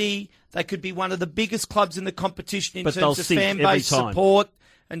capacity. They could be one of the biggest clubs in the competition in terms of fan base support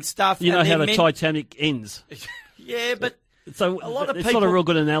and stuff. You know how the Titanic ends. Yeah, but so a lot of it's people... not a real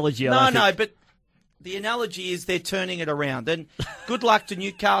good analogy. No, but the analogy is they're turning it around. And good luck to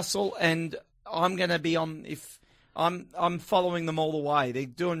Newcastle. And I'm going to be on I'm following them all the way. They're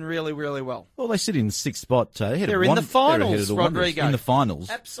doing really, really well. Well, they sit in the 6th spot. They're in the finals, Rodrigo. In the finals.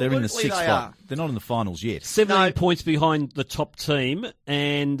 Absolutely, they're in the 6th spot. They're not in the finals yet. 17 points behind the top team,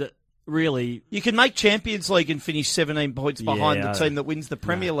 and really... You can make Champions League and finish 17 points behind the team that wins the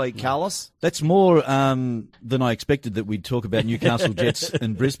Premier League, Carlos. That's more than I expected that we'd talk about Newcastle Jets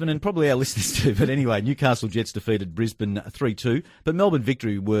and Brisbane, and probably our listeners too. But anyway, Newcastle Jets defeated Brisbane 3-2. But Melbourne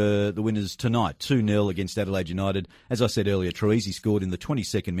Victory were the winners tonight, 2-0 against Adelaide United. As I said earlier, Troisi scored in the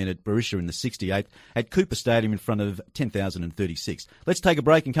 22nd minute, Berisha in the 68th, at Cooper Stadium in front of 10,036. Let's take a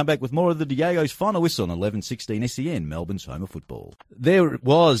break and come back with more of the Diego's Final Whistle on 11:16 SEN, Melbourne's home of football. There it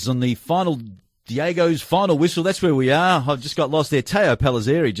was on the final Diego's Final Whistle. That's where we are. I've just got lost there. Teo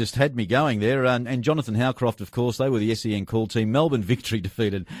Palazzeri just had me going there. And Jonathan Howcroft, of course, they were the SEN call team. Melbourne Victory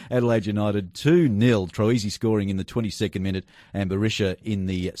defeated Adelaide United 2-0. Troisi scoring in the 22nd minute and Berisha in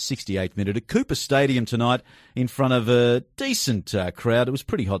the 68th minute. At Cooper Stadium tonight in front of a decent crowd. It was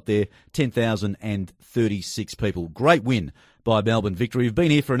pretty hot there. 10,036 people. Great win by Melbourne Victory. We've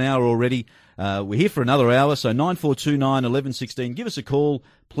been here for an hour already. We're here for another hour, so 9429 1116. Give us a call.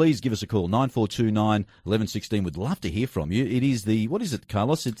 Please give us a call. 9429 1116. We'd love to hear from you. It is the, what is it,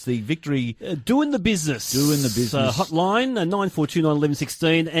 Carlos? It's the Victory... Doing the Business. Doing the Business. Hotline, 9429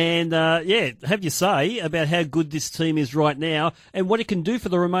 1116. And, have your say about how good this team is right now and what it can do for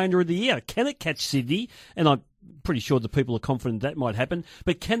the remainder of the year. Can it catch Sydney? And I'm pretty sure the people are confident that might happen.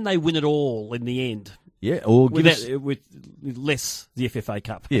 But can they win it all in the end? Yeah, or with less the FFA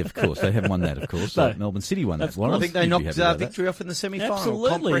Cup. Yeah, of course. They haven't won that, of course. No. Melbourne City won that, Warren. I think they knocked Victory off in the semi-final.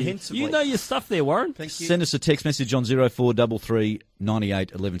 Absolutely. Comprehensively. You know your stuff there, Warren. Thank you. Send us a text message on 0433 98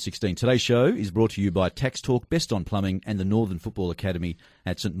 1116. Today's show is brought to you by Tax Talk, Best on Plumbing, and the Northern Football Academy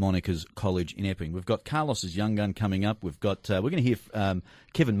at St Monica's College in Epping. We've got Carlos's Young Gun coming up. We've got we're going to hear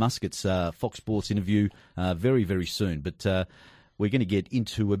Kevin Muscat's Fox Sports interview very, very soon. But we're going to get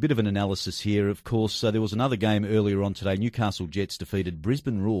into a bit of an analysis here. Of course, there was another game earlier on today. Newcastle Jets defeated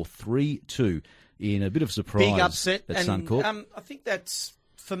Brisbane Roar 3-2 in a bit of surprise. Big upset. At Suncorp. I think that's,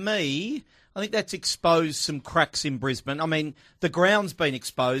 for me, I think that's exposed some cracks in Brisbane. I mean, the ground's been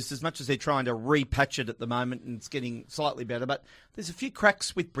exposed as much as they're trying to repatch it at the moment, and it's getting slightly better. But there's a few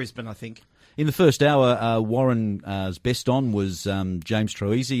cracks with Brisbane, I think. In the first hour, Warren's best on was James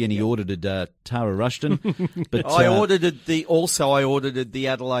Troisi, and he audited Tara Rushton. But I audited the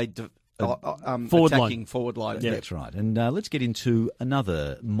Adelaide forward line. Yeah, that's right. And let's get into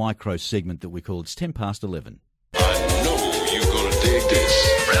another micro segment that we call It's 10 past 11. I know you're going to dig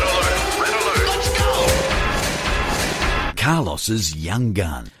this. Red alert! Red alert! Let's go! Carlos's Young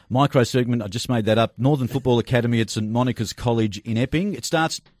Gun. Micro segment, I just made that up. Northern Football Academy at St Monica's College in Epping. It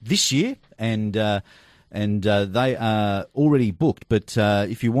starts this year, and they are already booked. But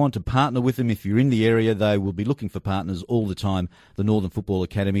if you want to partner with them, if you're in the area, they will be looking for partners all the time, the Northern Football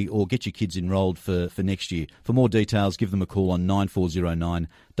Academy, or get your kids enrolled for next year. For more details, give them a call on 9409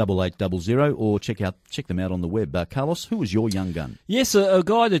 8800 or check them out on the web. Carlos, who was your young gun? Yes, a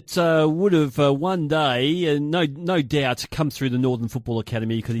guy that would have one day, no doubt, come through the Northern Football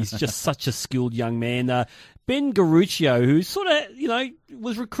Academy because he's just such a skilled young man. Ben Garuccio, who sort of,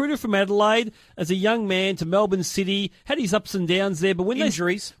 was recruited from Adelaide as a young man to Melbourne City, had his ups and downs there, but when they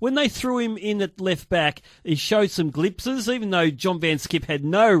threw him in at left back, he showed some glimpses, even though John Van Skip had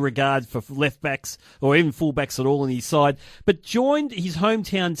no regard for left backs or even full backs at all on his side, but joined his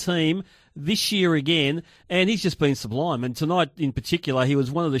hometown team this year again, and he's just been sublime. And tonight in particular, he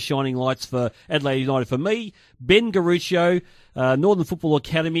was one of the shining lights for Adelaide United. For me, Ben Garuccio, Northern Football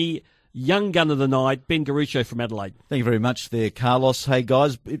Academy, young gun of the night, Ben Garuccio from Adelaide. Thank you very much there, Carlos. Hey,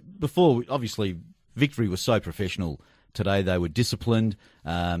 guys, before, obviously, Victory was so professional today. They were disciplined.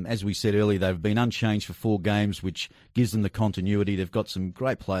 As we said earlier, they've been unchanged for 4 games, which gives them the continuity. They've got some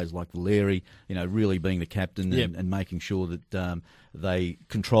great players like Valeri, really being the captain and making sure that they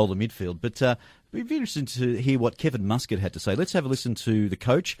control the midfield. But it'd be interesting to hear what Kevin Muscat had to say. Let's have a listen to the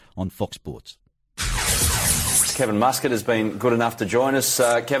coach on Fox Sports. Kevin Muscat has been good enough to join us.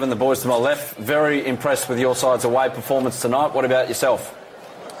 Kevin, the boys to my left, very impressed with your side's away performance tonight. What about yourself?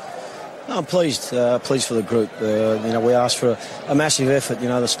 I'm pleased for the group. We asked for a massive effort.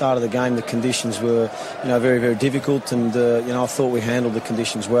 The start of the game, the conditions were, very, very difficult, and I thought we handled the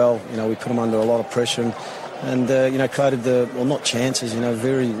conditions well. We put them under a lot of pressure and created not chances,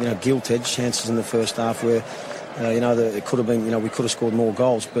 very, gilt-edged chances in the first half where, it could have been, we could have scored more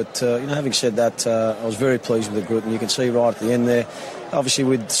goals. But, having said that, I was very pleased with the group, and you can see right at the end there, obviously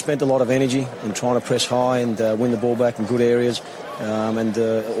we'd spent a lot of energy in trying to press high and win the ball back in good areas.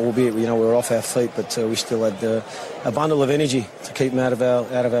 Albeit we were off our feet, but we still had a bundle of energy to keep them out of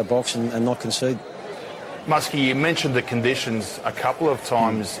our box and not concede. Muskie, you mentioned the conditions a couple of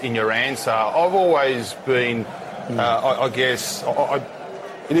times in your answer. I've always been,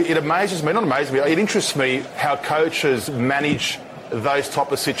 it amazes me, not amazes me, it interests me how coaches manage those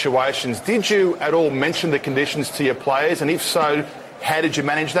type of situations. Did you at all mention the conditions to your players? And if so, how did you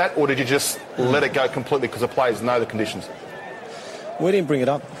manage that? Or did you just let it go completely because the players know the conditions? We didn't bring it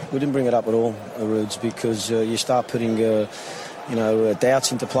up. We didn't bring it up at all, Roods, because you start putting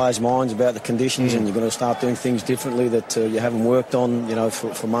doubts into players' minds about the conditions, and you're going to start doing things differently that you haven't worked on,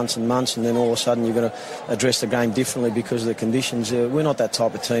 for months and months, and then all of a sudden you're going to address the game differently because of the conditions. We're not that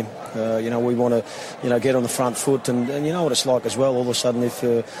type of team. We want to, get on the front foot, and you know what it's like as well. All of a sudden, if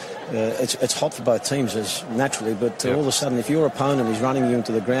it's hot for both teams, as naturally, but all of a sudden, if your opponent is running you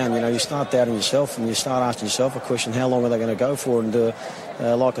into the ground, you start doubting yourself, and you start asking yourself a question: how long are they going to go for? And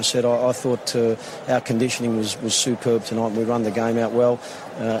like I said, I thought our conditioning was superb tonight. We run the game out well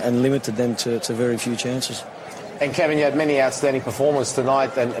and limited them to very few chances. And Kevin, you had many outstanding performances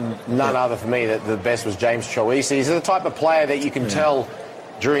tonight, and none other for me that the best was James Troisi. Is he the type of player that you can tell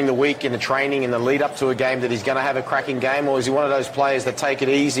during the week in the training, in the lead up to a game, that he's going to have a cracking game, or is he one of those players that take it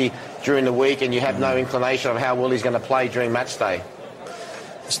easy during the week and you have no inclination of how well he's going to play during match day?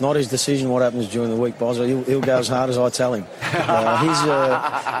 It's not his decision what happens during the week, Boz. He'll go as hard as I tell him.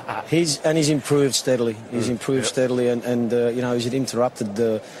 He's improved steadily. He's improved steadily, and he's interrupted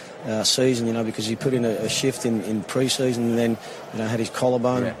the season, because he put in a shift in pre-season, and then had his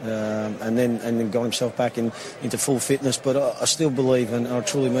collarbone, and then got himself back into full fitness. But I still believe, and I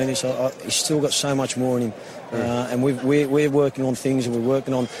truly mean this, he's still got so much more in him. And we're working on things, and we're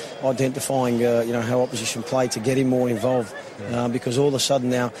working on identifying, how opposition play to get him more involved. Because all of a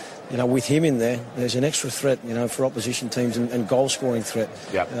sudden now, with him in there, there's an extra threat, for opposition teams and goal-scoring threat.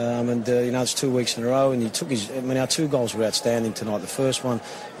 Yep. It's 2 weeks in a row, and he took our 2 goals were outstanding tonight. The first one,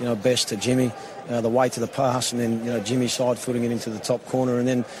 best to Jimmy, the way to the pass, and then, Jimmy side-footing it into the top corner, and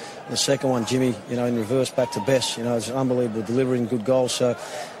then the second one, Jimmy, in reverse back to Best. It's an unbelievable delivery and good goal. So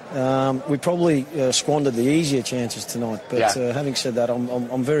we probably squandered the easier chances tonight, but having said that,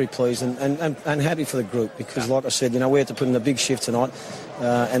 I'm very pleased and happy for the group, because like I said, we had to put in a big shift tonight,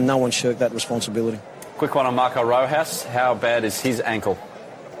 and no one shirked that responsibility. Quick one on Marco Rojas. How bad is his ankle?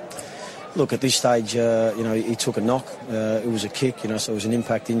 Look, at this stage, he took a knock. It was a kick, so it was an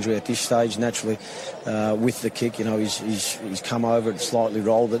impact injury at this stage. Naturally, with the kick, he's come over it, slightly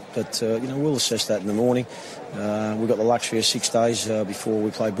rolled it, but we'll assess that in the morning. We've got the luxury of 6 days before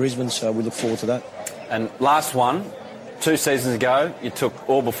we play Brisbane, so we look forward to that. And last one, 2 seasons ago, you took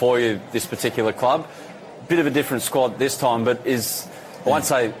all before you this particular club. Bit of a different squad this time, but I won't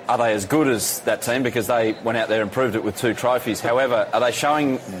say are they as good as that team, because they went out there and proved it with 2 trophies. However, are they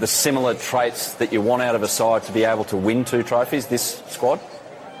showing the similar traits that you want out of a side to be able to win 2 trophies, this squad?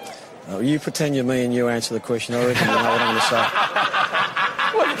 You pretend you're me and you answer the question. I reckon you know what I'm going to say.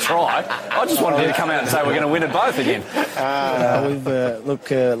 Well, try. I just wanted you to come out and say we're going to win it both again. I'm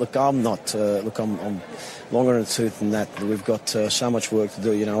longer in the tooth than that. We've got so much work to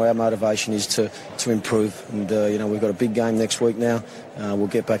do. Our motivation is to improve, and we've got a big game next week now. We'll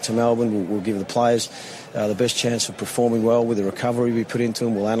get back to Melbourne. We'll give the players the best chance of performing well with the recovery we put into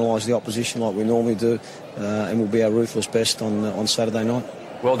them. We'll analyse the opposition like we normally do, and we'll be our ruthless best on Saturday night.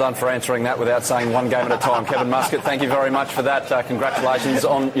 Well done for answering that without saying one game at a time. Kevin Muscat, thank you very much for that. Congratulations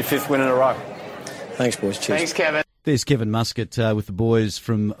on your 5th win in a row. Thanks, boys. Cheers. Thanks, Kevin. There's Kevin Muscat with the boys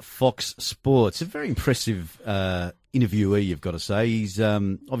from Fox Sports. A very impressive interviewee, you've got to say. He's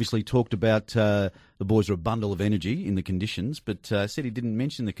obviously talked about the boys are a bundle of energy in the conditions, but said he didn't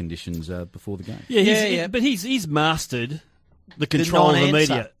mention the conditions before the game. But he's mastered the control of the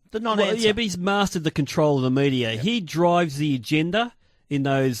media. The non-answer. But he's mastered the control of the media. Yep. He drives the agenda in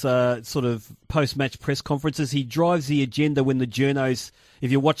those sort of post-match press conferences. He drives the agenda when the journos,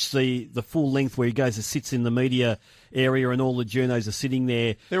 if you watch the full length where he goes and sits in the media area and all the journos are sitting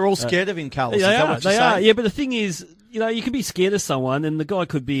there. They're all scared of him, Carlos. They are. Yeah, but the thing is, you can be scared of someone and the guy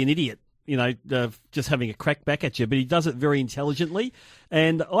could be an idiot, just having a crack back at you, but he does it very intelligently.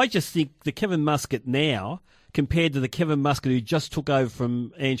 And I just think the Kevin Muscat now, compared to the Kevin Muscat who just took over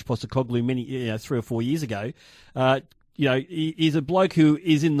from Ange Postecoglou 3 or 4 years ago, he's a bloke who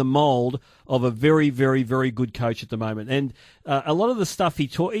is in the mould of a very, very, very good coach at the moment. And a lot of the stuff he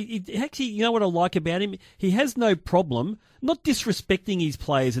taught, actually, you know what I like about him? He has no problem not disrespecting his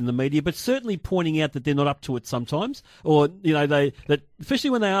players in the media, but certainly pointing out that they're not up to it sometimes. Or,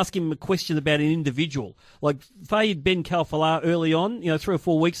 especially when they ask him a question about an individual. Like Fayed Ben Khalfallah early on, 3 or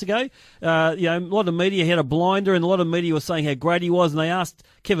 4 weeks ago, a lot of media had a blinder and a lot of media was saying how great he was, and they asked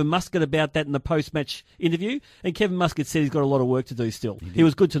Kevin Muscat about that in the post-match interview, and Kevin Muscat said he's got a lot of work to do still. He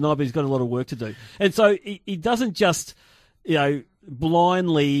was good tonight, but he's got a lot of work to do. And so he doesn't just,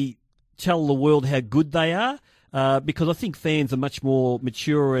 blindly tell the world how good they are. because I think fans are much more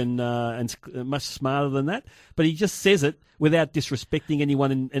mature and much smarter than that. But he just says it without disrespecting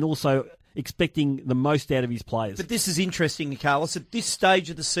anyone and also expecting the most out of his players. But this is interesting, Carlos. At this stage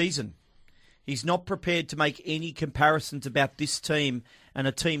of the season, he's not prepared to make any comparisons about this team and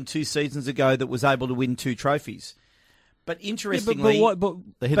a team 2 seasons ago that was able to win 2 trophies. But interestingly...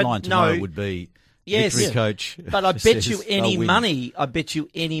 the headline tomorrow would be... Yes, victory coach. But I bet you any money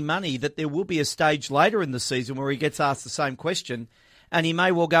that there will be a stage later in the season where he gets asked the same question, and he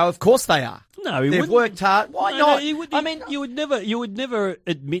may well go, "Of course they are. No, they've worked hard. Why not?" You would never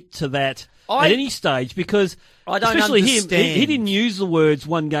admit to that at any stage because I don't especially understand. him. He didn't use the words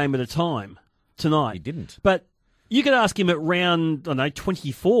 "one game at a time" tonight. He didn't. But you could ask him at round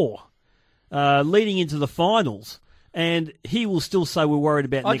 24, leading into the finals. And he will still say we're worried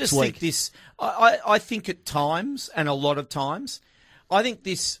about next week. I think at times, and a lot of times, I think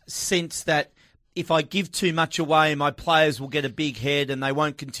this sense that if I give too much away, my players will get a big head and they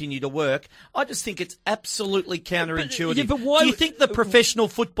won't continue to work. I just think it's absolutely counterintuitive. But why, do you think the professional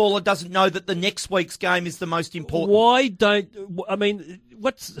footballer doesn't know that the next week's game is the most important?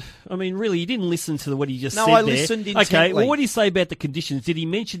 Really, you didn't listen to what he just said there. No, I there. listened intently. Okay, well, what did he say about the conditions? Did he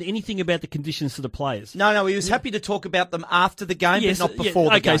mention anything about the conditions to the players? No, he was happy to talk about them after the game, but not before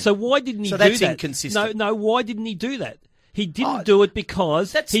the game. Okay, so why didn't he do that? So that's inconsistent. No, why didn't he do that? He didn't do it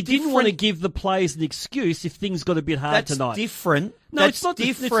because he didn't want to give the players an excuse if things got a bit hard tonight. Different. No, it's not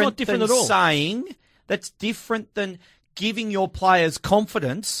different at all. That's different than giving your players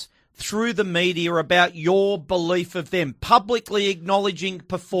confidence through the media about your belief of them. Publicly acknowledging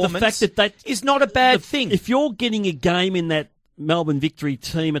performance that is not a bad thing. If you're getting a game in that Melbourne Victory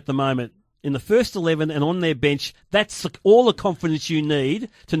team at the moment, in the first 11 and on their bench, that's all the confidence you need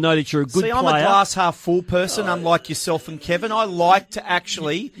to know that you're a good player. I'm a glass half full person, unlike yourself and Kevin. I like to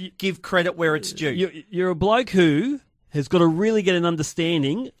actually give credit where it's due. You're a bloke who has got to really get an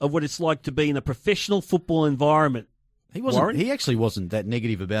understanding of what it's like to be in a professional football environment. He actually wasn't that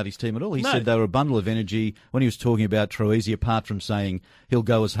negative about his team at all. He said they were a bundle of energy when he was talking about Troisi, apart from saying he'll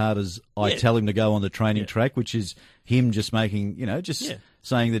go as hard as I tell him to go on the training track, which is him just making,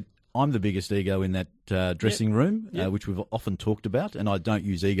 saying that I'm the biggest ego in that dressing room, which we've often talked about, and I don't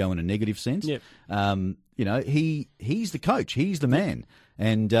use ego in a negative sense. Yep. He's the coach, he's the man,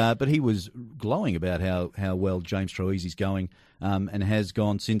 and but he was glowing about how well James Troisi's going, and has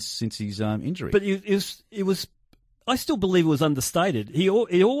gone since his injury. But it was. I still believe it was understated. He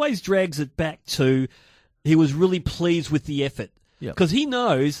always drags it back to he was really pleased with the effort. Because he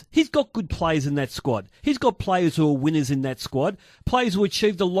knows he's got good players in that squad. He's got players who are winners in that squad, players who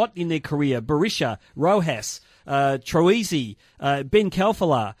achieved a lot in their career. Berisha, Rojas, Troisi, Ben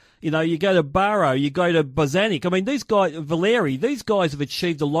Kalfala. You go to Barrow, you go to Bozanic. I mean, these guys, Valeri, these guys have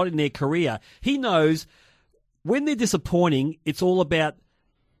achieved a lot in their career. He knows when they're disappointing, it's all about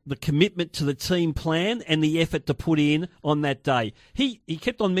the commitment to the team plan and the effort to put in on that day. He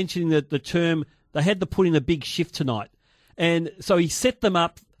kept on mentioning the term, they had to put in a big shift tonight. And so he set them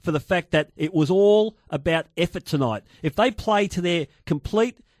up for the fact that it was all about effort tonight. If they play to their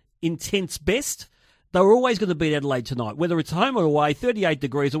complete, intense best, they were always going to beat Adelaide tonight, whether it's home or away, 38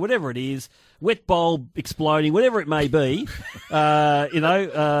 degrees or whatever it is, wet bowl exploding, whatever it may be,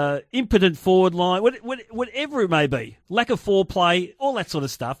 impotent forward line, whatever it may be, lack of foreplay, all that sort of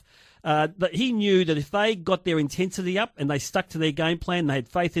stuff. That he knew that if they got their intensity up and they stuck to their game plan, they had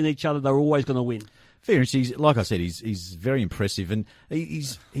faith in each other, they were always going to win. Fairness, like I said, he's very impressive, and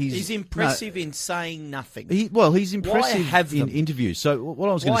he's impressive in saying nothing. He's impressive in interviews. So what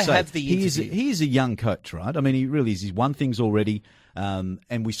I was going to say, he is a young coach, right? I mean, he really is. He's won things already, and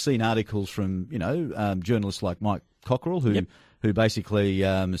we've seen articles from journalists like Mike Cockerell who basically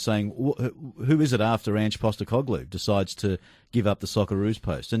is saying, who is it after Ange Postecoglou decides to give up the Socceroos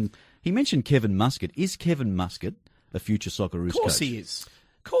post? And he mentioned Kevin Muscat. Is Kevin Muscat a future Socceroos coach? Of course he is.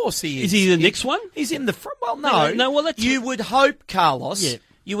 Of course he is. Is he the next one? He's in the front. Well, no. You would hope, Carlos,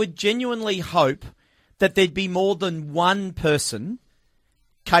 you would genuinely hope that there'd be more than one person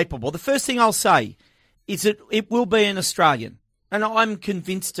capable. The first thing I'll say is that it will be an Australian, and I'm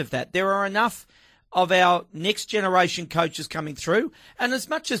convinced of that. There are enough of our next generation coaches coming through, and as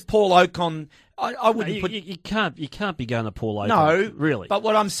much as Paul Ocon, I wouldn't put... You can't be going to Paul Ocon. No. Really. But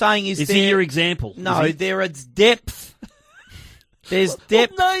what I'm saying is... Is he your example? No, there is depth. There's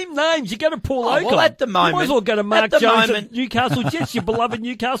depth. Well, name names. You go to Paul Ocon. Well, at the moment... You might as well go to Mark Jones at Newcastle Jets, your beloved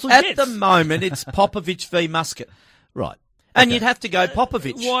Newcastle Jets. At the moment, it's Popovich v Muscat. Right. And you'd have to go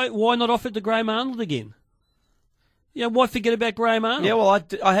Popovich. Why not offer it to Graham Arnold again? Why forget about Graham Arnold? Yeah, well,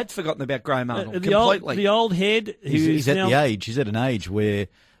 I had forgotten about Graham Arnold completely. The old head. He's at the age. He's at an age where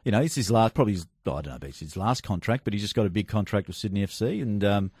it's his last, probably, I don't know if it's his last contract, but he's just got a big contract with Sydney FC,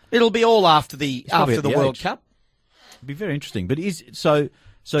 and it'll be all after the World Cup. It'll be very interesting. But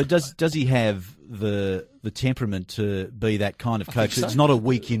does he have the temperament to be that kind of coach? So. It's not a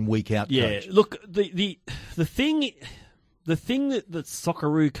week in, week out coach. Yeah, look, the thing that the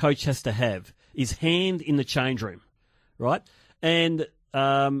Socceroo coach has to have is hand in the change room, right? And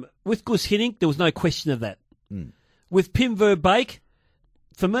with Gus Hiddink, there was no question of that. Mm. With Pim Verbeek,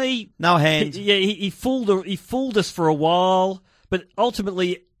 for me, no hand. He fooled us for a while, but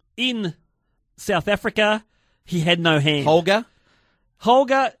ultimately in South Africa, he had no hand.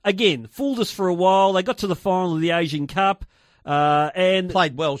 Holger again fooled us for a while. They got to the final of the Asian Cup and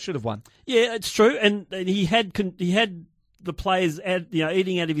played well. Should have won. Yeah, it's true, and he had the players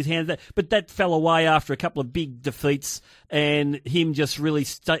eating out of his hands, but that fell away after a couple of big defeats and him just really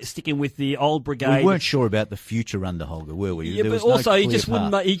sticking with the old brigade. We weren't sure about the future under Holger, were we? Yeah, but also he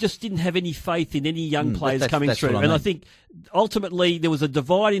just didn't have any faith in any young players coming through. And I think ultimately there was a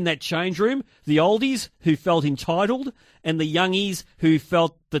divide in that change room: the oldies who felt entitled and the youngies who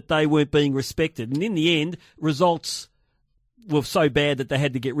felt that they weren't being respected. And in the end, results were so bad that they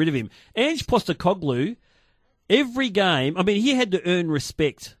had to get rid of him. Ange Postecoglou. Every game, I mean, he had to earn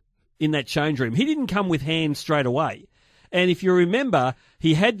respect in that change room. He didn't come with hands straight away. And if you remember,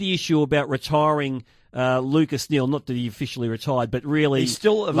 he had the issue about retiring Lucas Neal. Not that he officially retired, but really he's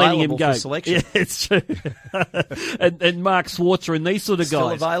still letting him available go. for selection. Yeah, it's true. and Mark Schwarzer and these sort of still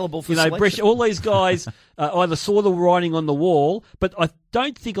guys. Still available for selection. Bresh, all these guys either saw the writing on the wall, but I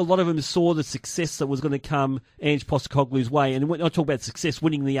don't think a lot of them saw the success that was going to come Ange Postecoglou's way. And when I talk about success,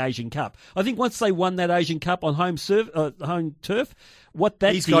 winning the Asian Cup, I think once they won that Asian Cup on home turf,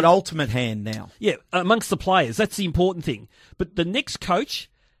 he's got ultimate hand now. Yeah, amongst the players, that's the important thing. But the next coach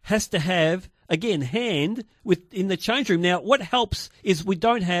has to have, again, hand in the change room. Now, what helps is we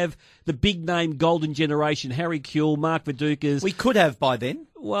don't have the big name golden generation, Harry Kewell, Mark Vidukas. We could have by then.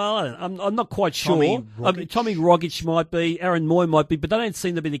 Well, I'm not quite sure. Tommy Rogic might be, Aaron Moy might be, but they don't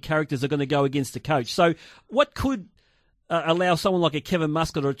seem to be the characters that are going to go against the coach. So what could allow someone like a Kevin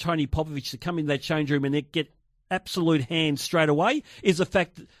Muscat or a Tony Popovich to come into that change room and get absolute hand straight away is the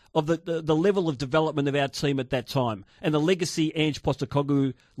fact of the level of development of our team at that time and the legacy Ange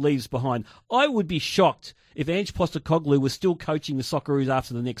Postecoglou leaves behind. I would be shocked if Ange Postecoglou was still coaching the Socceroos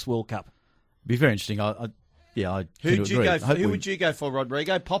after the next World Cup. Be very interesting. Who would you go for,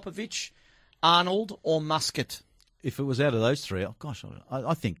 Rodrigo? Popovich, Arnold, or Muscat? If it was out of those three,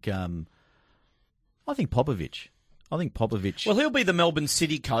 I think Popovich. I think Popovich. Well, he'll be the Melbourne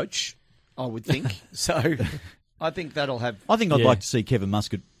City coach, I would think. So I think that'll have. I think I'd like to see Kevin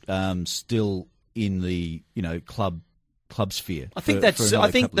Muscat still in the club sphere. I think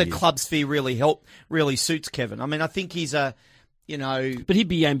the club sphere really suits Kevin. I mean, I think he's but he'd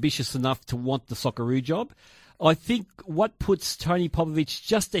be ambitious enough to want the Socceroo job. I think what puts Tony Popovich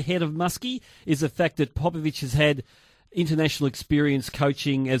just ahead of Muskie is the fact that Popovich has had international experience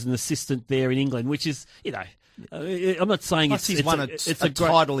coaching as an assistant there in England, which is, I'm not saying he's won a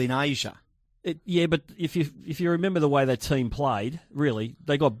title in Asia. But if you remember the way that team played, really,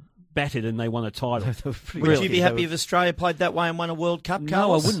 they got battered and they won a title. Would you be happy if Australia played that way and won a World Cup, Carlos?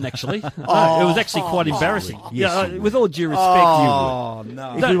 No, I wouldn't actually. It was actually quite embarrassing. Yes, with all due respect, you would.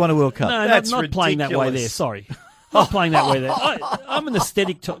 No. If we won a World Cup. No, not playing that way there, sorry. Not playing that way there. I'm an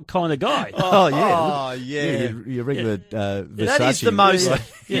aesthetic kind of guy. Oh, yeah. Oh, yeah. You're regular Versace. That is the most...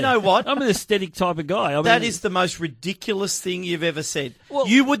 You know what? I'm an aesthetic type of guy. That is the most ridiculous thing you've ever said. Well,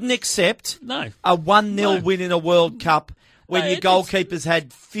 you wouldn't accept a 1-0 win in a World Cup when your goalkeepers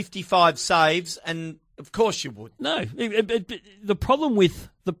had 55 saves, and of course you would. No. The problem with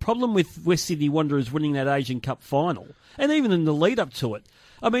West Sydney Wanderers winning that Asian Cup final, and even in the lead-up to it,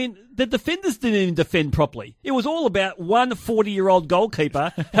 I mean, the defenders didn't even defend properly. It was all about one 40-year-old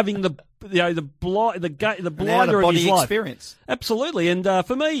goalkeeper having the blinder of his life. Experience. Absolutely. And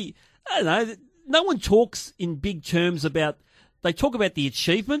for me, I don't know, no one talks in big terms about. They talk about the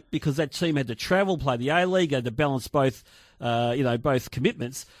achievement because that team had to travel, play the A-League, had to balance both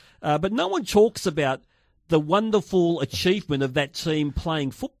commitments. But no one talks about the wonderful achievement of that team playing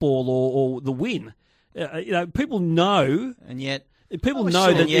football or the win. People know, and yet. People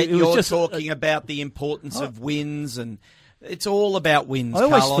know that yet it was you're just talking about the importance of wins, and it's all about wins. I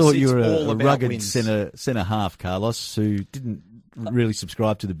always Carlos. thought you were a rugged wins. centre half, Carlos, who didn't really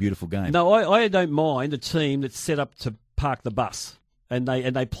subscribe to the beautiful game. No, I don't mind a team that's set up to park the bus. And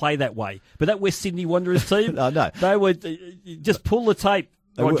they play that way. But that West Sydney Wanderers team, no. they would just pull the tape.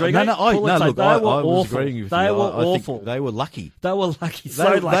 Rodrigo. I was agreeing with they you. were I think awful. they were lucky. They were lucky.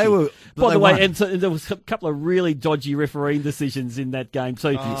 Lucky. By the way, and there was a couple of really dodgy refereeing decisions in that game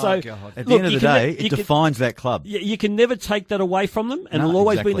too. God. At the end of the day, it defines that club. You can never take that away from them, and it'll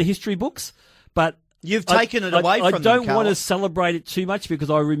always be in the history books. But you've taken it away from them. I don't want to celebrate it too much because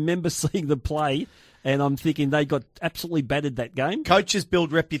I remember seeing them play. And I'm thinking they got absolutely battered that game. Coaches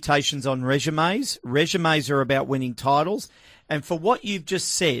build reputations on resumes. Resumes are about winning titles. And for what you've just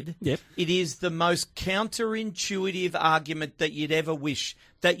said, it is the most counterintuitive argument that you'd ever wish.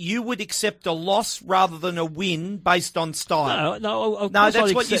 That you would accept a loss rather than a win based on style. No,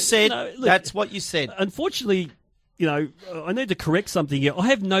 that's what you said. No, look, that's what you said. Unfortunately, I need to correct something here. I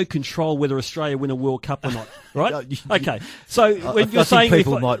have no control whether Australia win a World Cup or not, right? Okay. So when you're saying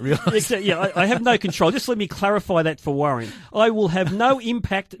people might realise. I have no control. Just let me clarify that for Warren. I will have no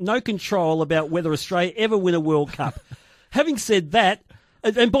impact, no control about whether Australia ever win a World Cup. Having said that,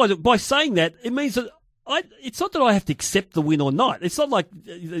 and by saying that, it means that it's not that I have to accept the win or not. It's not like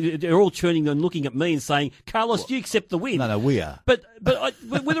they're all turning and looking at me and saying, Carlos, do you accept the win? No, we are. But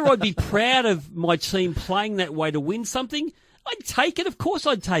whether I'd be proud of my team playing that way to win something, I'd take it. Of course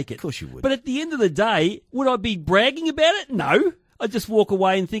I'd take it. Of course you would. But at the end of the day, would I be bragging about it? No. I'd just walk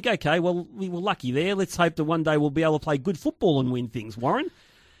away and think, okay, well, we were lucky there. Let's hope that one day we'll be able to play good football and win things, Warren.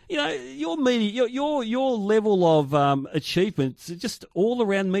 Your level of achievements are just all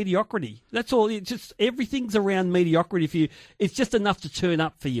around mediocrity. That's all. It's just everything's around mediocrity. It's just enough to turn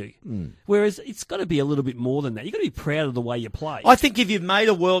up for you. Whereas it's got to be a little bit more than that. You've got to be proud of the way you play. I think if you've made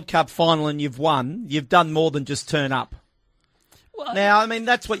a World Cup final and you've won, you've done more than just turn up. Well, now, I mean,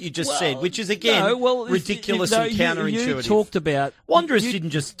 that's what you just said, which is again ridiculous and counterintuitive. You talked about Wanderers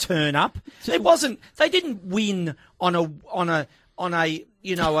didn't just turn up. They didn't win on a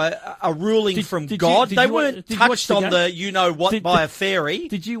ruling from God. They weren't touched on the by a fairy.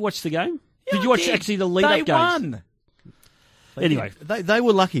 Did you watch the game? Yeah, did you watch actually the lead-up games? They won. Anyway. They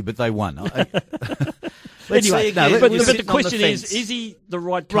were lucky, but they won. Anyway, but the question is he the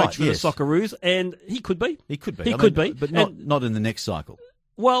right coach for the Socceroos? And he could be. He could be. He could be. But not in the next cycle.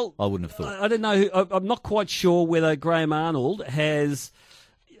 Well, I wouldn't have thought. I don't know. I'm not quite sure whether Graham Arnold has...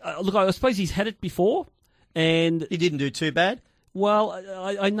 look, I suppose he's had it before. And he didn't do too bad. Well,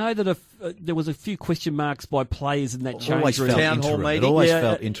 I know that there was a few question marks by players in that change room. Town hall meeting. It always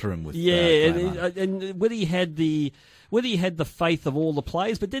felt interim with and whether he had the faith of all the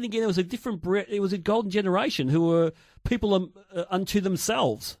players, but then again, it was a golden generation who were people unto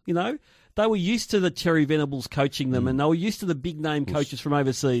themselves. They were used to the Terry Venables coaching them, and they were used to the big name coaches from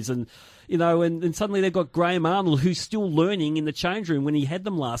overseas, and and suddenly they've got Graham Arnold who's still learning in the change room when he had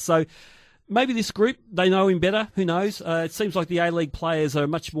them last. So. Maybe this group, they know him better. Who knows? It seems like the A-League players are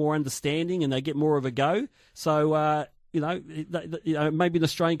much more understanding and they get more of a go. So, maybe an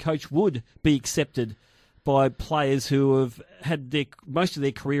Australian coach would be accepted by players who have had most of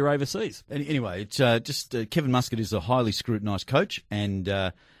their career overseas. Anyway, it's Kevin Muscat is a highly scrutinised coach and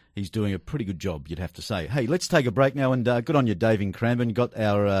he's doing a pretty good job, you'd have to say. Hey, let's take a break now and good on you, Dave in Cranbourne. Got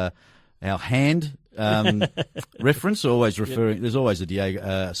our hand... reference, always referring. There's always a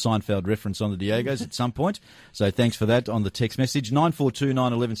Seinfeld reference on the Diegos at some point. So thanks for that on the text message 9429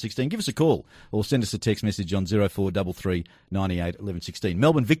 1116. Give us a call or send us a text message on 0433 98 1116.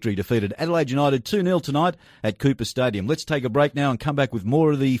 Melbourne Victory defeated Adelaide United 2-0 tonight at Cooper Stadium. Let's take a break now and come back with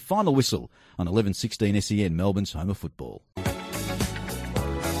more of the final whistle on 1116 SEN, Melbourne's home of football.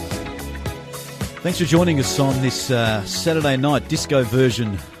 Thanks for joining us on this Saturday night disco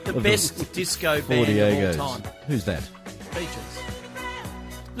version. The best disco band of all time. Who's that? Beaches.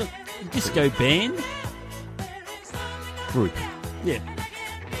 Look, disco band? Group. Yeah.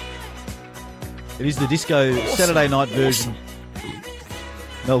 It is the disco Saturday night version.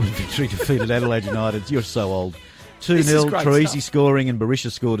 Melbourne Victory defeated Adelaide United. You're so old. 2-0, Troisi scoring and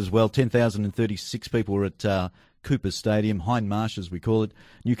Berisha scored as well. 10,036 people were at Cooper Stadium, Hindmarsh as we call it.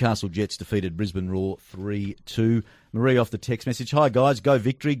 Newcastle Jets defeated Brisbane Roar 3-2. Marie off the text message. Hi guys, go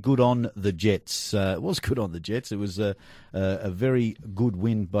Victory. Good on the Jets. It was good on the Jets. It was a very good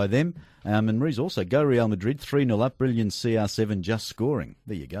win by them. And Marie's also go Real Madrid 3-0 up. Brilliant CR7 just scoring.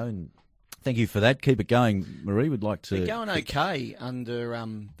 There you go. And thank you for that. Keep it going, Marie. Would like to. They're going okay under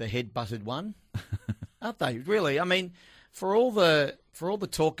the head-butted one, aren't they? Really? I mean, for all the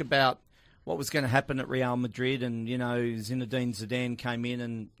talk about what was going to happen at Real Madrid, and Zinedine Zidane came in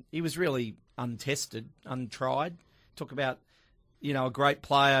and he was really untested, untried. Talk about a great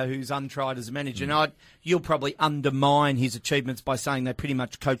player who's untried as a manager. And you'll probably undermine his achievements by saying they pretty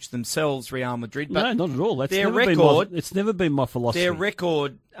much coached themselves, Real Madrid. But no, not at all. It's never been my philosophy. Their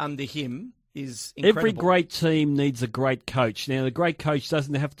record under him is incredible. Every great team needs a great coach. Now, the great coach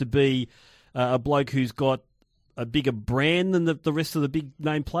doesn't have to be a bloke who's got a bigger brand than the rest of the big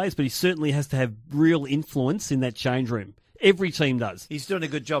name players, but he certainly has to have real influence in that change room. Every team does. He's doing a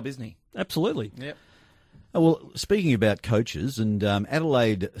good job, isn't he? Absolutely. Yep. Oh, well, speaking about coaches, and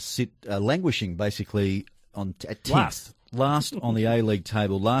Adelaide sit languishing basically at 10th. Last on the A-League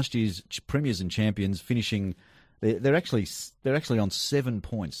table. Last year's premiers and champions finishing. They're actually on 7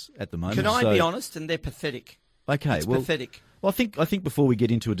 points at the moment. Can I be honest? And they're pathetic. Okay, it's pathetic. Well, I think before we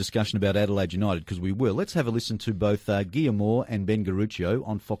get into a discussion about Adelaide United, because we will, let's have a listen to both Guillaume Moore and Ben Garuccio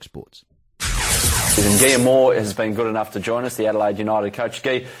on Fox Sports. And Guillaume Moore has been good enough to join us, the Adelaide United coach.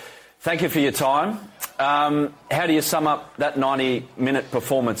 Guy, thank you for your time. How do you sum up that 90-minute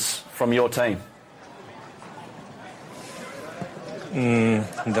performance from your team?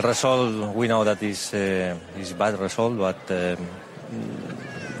 The result, we know that is bad result, but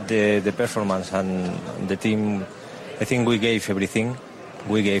the performance and the team, I think we gave everything.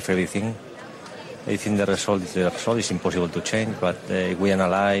 I think the result is impossible to change, but we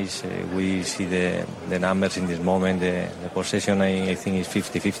analyze, we see the numbers in this moment. The possession, I think, is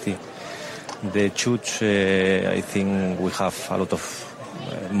 50-50. The shoots, I think we have a lot of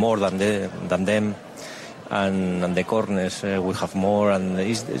more than them. And the corners, we have more, and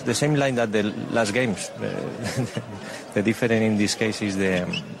it's the same line that the last games. The difference in this case is the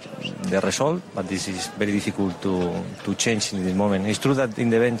result, but this is very difficult to change in this moment. It's true that in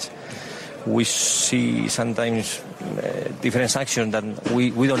the bench we see sometimes different actions that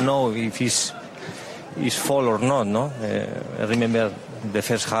we don't know if it's foul or not. No, I remember the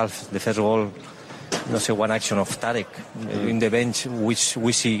first half, the first goal. Not say one action of Tarek in the bench, which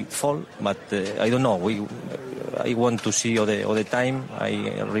we see fall, but I don't know. I want to see all the time.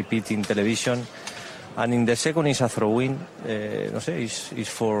 I repeat in television, and in the second is a throw-in. No sé, is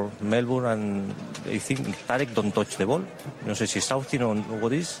for Melbourne, and I think Tarek don't touch the ball. No sé si it's outing or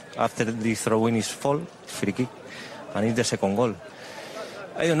what is. After the throw-in is fall, free kick, and it's the second goal.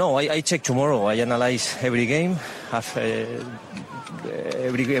 I don't know. I check tomorrow. I analyze every game,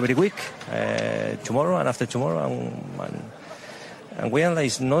 every week, tomorrow and after tomorrow, and we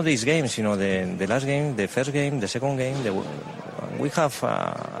analyze not these games. You know, the last game, the first game, the second game. We have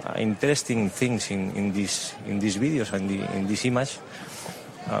interesting things in these videos and in this image.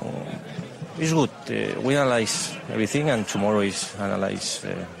 It's good. We analyze everything, and tomorrow is analyze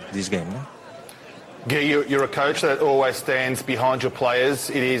this game. No? You're a coach that always stands behind your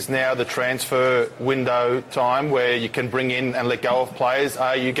players. It is now the transfer window time where you can bring in and let go of players.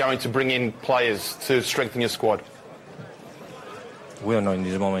 Are you going to bring in players to strengthen your squad? We don't know in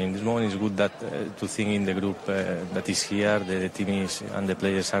this moment. In this moment, it's good that to think in the group that is here, the team is, and the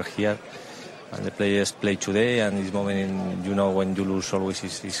players are here, and the players play today. And this moment, when you lose, always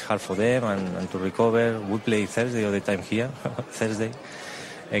is hard for them and to recover. We play Thursday all the time here, Thursday.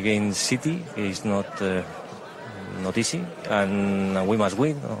 Against City is not easy, and we must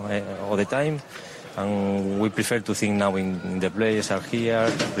win all the time. And we prefer to think now in the players are here,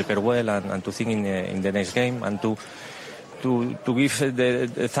 prepare well, and to think in the next game, and to give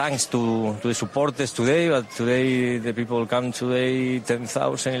the thanks to the supporters today. But today the people come today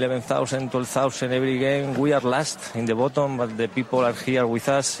 10,000, 11,000, 12,000 every game. We are last in the bottom, but the people are here with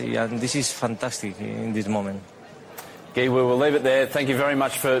us, and this is fantastic in this moment. Guy, we will leave it there. Thank you very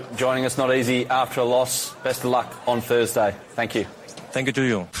much for joining us. Not easy after a loss. Best of luck on Thursday. Thank you. Thank you to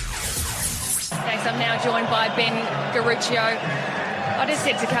you. Thanks. I'm now joined by Ben Garuccio. I just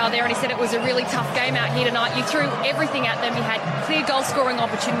said to Carl there, and he said it was a really tough game out here tonight. You threw everything at them. You had clear goal-scoring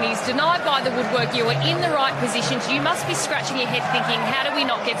opportunities, denied by the woodwork. You were in the right positions. You must be scratching your head thinking, how do we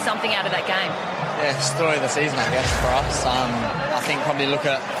not get something out of that game? Yeah, story of the season, I guess, for us. I think probably look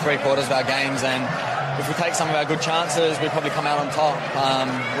at 3/4 of our games, and if we take some of our good chances, we probably come out on top.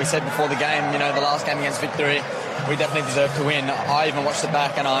 We said before the game, the last game against Victory, we definitely deserved to win. I even watched it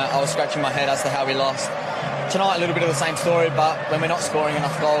back, and I was scratching my head as to how we lost. Tonight, a little bit of the same story, but when we're not scoring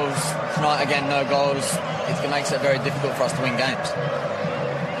enough goals, tonight, again, no goals, it makes it very difficult for us to win games.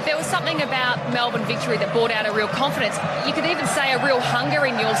 There was something about Melbourne Victory that brought out a real confidence. You could even say a real hunger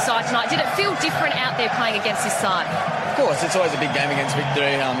in your side tonight. Did it feel different out there playing against this side? Of course, it's always a big game against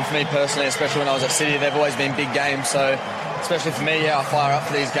Victory. For me personally, especially when I was at City, they've always been big games. So, especially for me, I fire up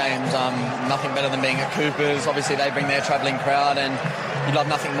for these games. Nothing better than being at Coopers. Obviously, they bring their travelling crowd, and you'd love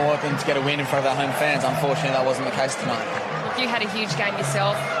nothing more than to get a win in front of our home fans. Unfortunately, that wasn't the case tonight. You had a huge game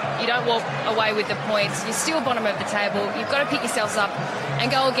yourself. You don't walk away with the points. You're still bottom of the table. You've got to pick yourselves up and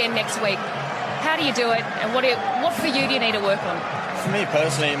go again next week. How do you do it, and what for you do you need to work on? For me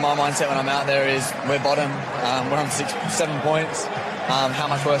personally, my mindset when I'm out there is we're bottom. We're on 6-7 points. how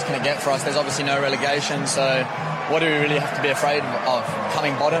much worse can it get for us? There's obviously no relegation, so what do we really have to be afraid of?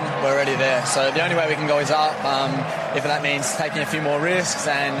 Coming bottom, we're already there. So the only way we can go is up. If that means taking a few more risks,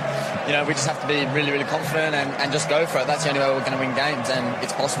 and we just have to be really, really confident and just go for it. That's the only way we're going to win games, and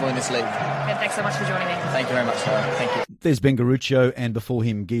it's possible in this league. And thanks so much for joining me. Thank you very much, Sarah. Thank you. There's Ben Garuccio, and before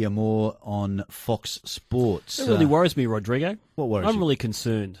him, Guillaume Moore on Fox Sports. It really worries me, Rodrigo. What worries I'm you? really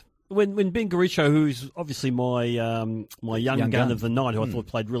concerned. When Ben Garuccio, who's obviously my young gun of the night, who I thought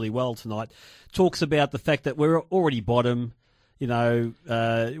played really well tonight, talks about the fact that we're already bottom. What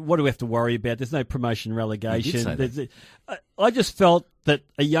do we have to worry about? There's no promotion relegation. I just felt that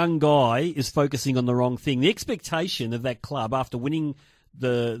a young guy is focusing on the wrong thing. The expectation of that club after winning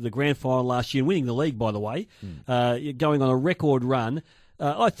the grand final last year, winning the league, by the way, going on a record run,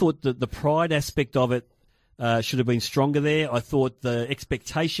 I thought that the pride aspect of it should have been stronger there. I thought the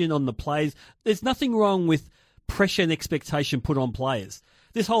expectation on the players, there's nothing wrong with pressure and expectation put on players.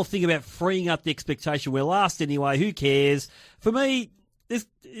 This whole thing about freeing up the expectation, we're last anyway, who cares? For me,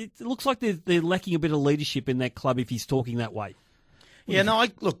 it looks like they're lacking a bit of leadership in that club if he's talking that way.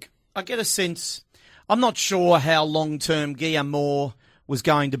 I get a sense, I'm not sure how long-term Guillaume Moore was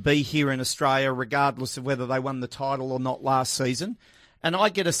going to be here in Australia, regardless of whether they won the title or not last season. And I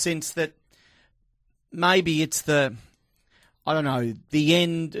get a sense that maybe it's the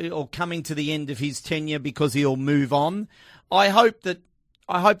end or coming to the end of his tenure because he'll move on. I hope that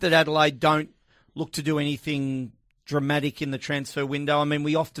Adelaide don't look to do anything dramatic in the transfer window. I mean,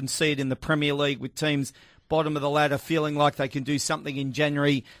 we often see it in the Premier League with teams bottom of the ladder feeling like they can do something in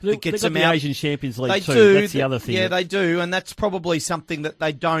January that gets them out. They've got the Asian Champions League they too. Do. That's the other thing. Yeah, they do, and that's probably something that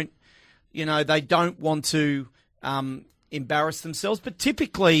they don't want to embarrass themselves. But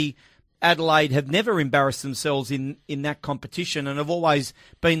typically, Adelaide have never embarrassed themselves in that competition and have always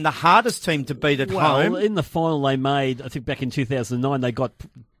been the hardest team to beat at home. In the final they made, I think back in 2009, they got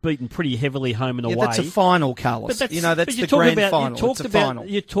beaten pretty heavily home and away. That's a final, Carlos. That's the grand final.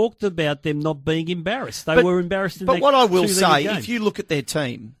 You talked about them not being embarrassed. They were embarrassed in But that what I will say, game. if you look at their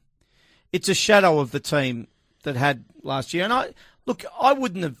team, it's a shadow of the team that had last year. And I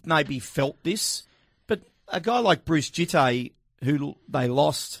wouldn't have maybe felt this, but a guy like Bruce Jitte, who they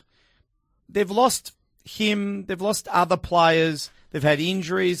lost, they've lost him, they've lost other players, they've had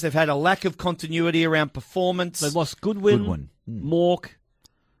injuries, they've had a lack of continuity around performance. They've lost Goodwin. Mork,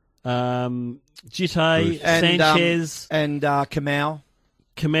 Jitte, Sanchez. And Kamau.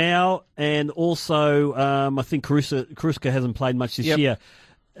 And also I think Karuska hasn't played much this year.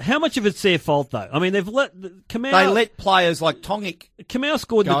 How much of it's their fault, though? I mean, they let players like Tongic Kamau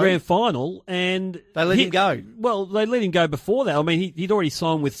scored in the grand final, and they let him go. Well, they let him go before that. I mean, he'd already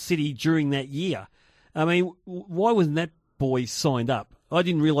signed with City during that year. I mean, why wasn't that boy signed up? I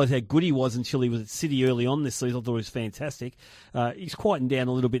didn't realise how good he was until he was at City early on this season. I thought he was fantastic. He's quietened down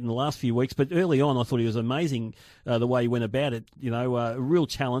a little bit in the last few weeks, but early on I thought he was amazing the way he went about it. A real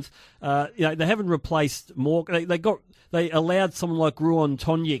talent. They haven't replaced Mork. They allowed someone like Ruan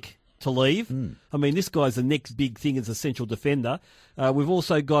Tonjic to leave. I mean, this guy's the next big thing as a central defender. We've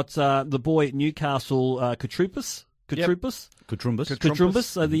also got the boy at Newcastle, Katrumbas,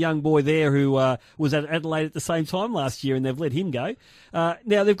 the young boy there who was at Adelaide at the same time last year, and they've let him go. Now,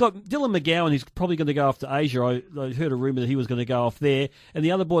 they've got Dylan McGowan, who's probably going to go off to Asia. I heard a rumour that he was going to go off there. And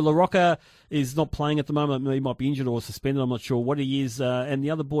the other boy, LaRocca, is not playing at the moment. He might be injured or suspended. I'm not sure what he is. And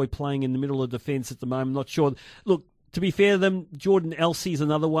the other boy playing in the middle of defence at the moment, not sure. Look, to be fair to them, Jordan Elsey's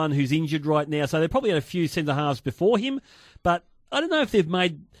another one who's injured right now. So they probably had a few centre-halves before him. But I don't know if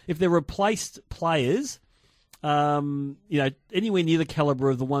they've replaced players anywhere near the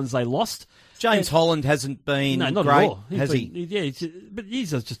calibre of the ones they lost. James Holland hasn't been not great, at all. has he? Yeah, but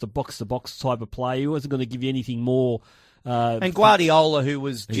he's just a box-to-box type of player. He wasn't going to give you anything more. And Guardiola, who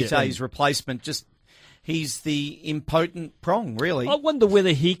was Jitte's replacement, he's the impotent prong, really. I wonder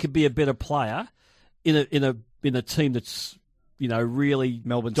whether he could be a better player in a team that's really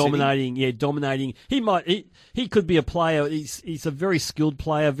Melbourne dominating. City. Yeah, dominating. He could be a player. He's a very skilled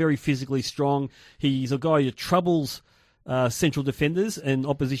player, very physically strong. He's a guy who troubles central defenders and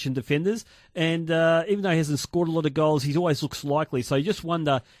opposition defenders. And even though he hasn't scored a lot of goals, he always looks likely. So you just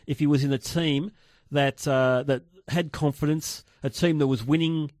wonder if he was in a team that had confidence, a team that was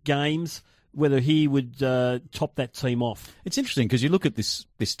winning games, whether he would top that team off. It's interesting because you look at this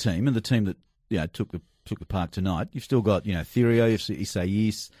team and the team that took the park tonight. You've still got Thirio,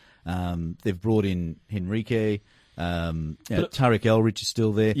 Isaias. They've brought in Henrique. Tariq Elrich is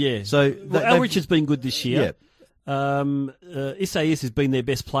still there. Yeah. So Elrich has been good this year. Yeah. Isaias has been their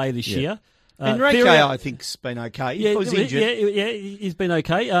best player this year. Enrique, I think, has been okay. Yeah, he was injured. Yeah, he's been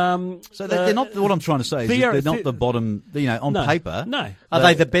okay. So they're not. What I'm trying to say is they're not the bottom. On paper, no. Are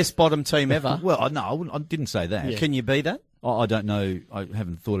they the best bottom team ever? Well, no, I didn't say that. Yeah. Can you be that? I don't know. I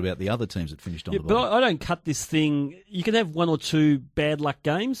haven't thought about the other teams that finished on the bottom. But I don't cut this thing. You can have 1 or 2 bad luck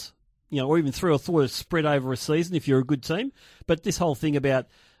games, or even 3 or 4 spread over a season if you're a good team. But this whole thing about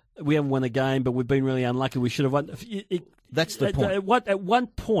we haven't won a game, but we've been really unlucky, we should have won. That's the point.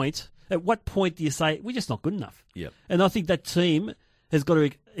 At what point do you say we're just not good enough? Yep. And I think that team has got to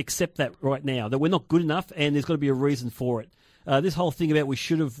accept that right now, that we're not good enough, and there's got to be a reason for it. This whole thing about we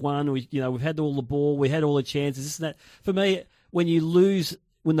should have won, we've had all the ball, we had all the chances, this and that. For me, when you lose,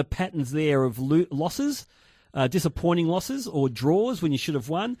 when the pattern's there of losses, disappointing losses or draws when you should have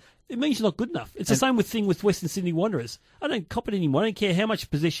won, it means you're not good enough. It's the same thing with Western Sydney Wanderers. I don't cop it anymore. I don't care how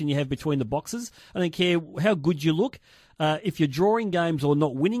much possession you have between the boxes. I don't care how good you look. If you're drawing games or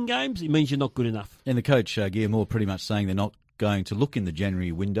not winning games, it means you're not good enough. And the coach, Gear Moore, pretty much saying they're not going to look in the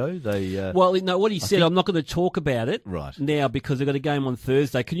January window. What he said, I'm not going to talk about it now because they've got a game on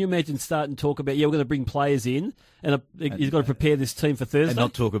Thursday. Can you imagine starting to talk about, we're going to bring players in and he's got to prepare this team for Thursday? And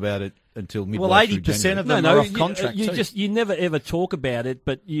not talk about it until midway. Well, 80% of them are off contract. You never ever talk about it,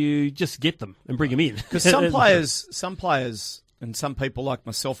 but you just get them and bring them in. Because some players and some people like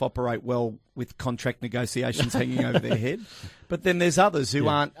myself operate well with contract negotiations hanging over their head. But then there's others who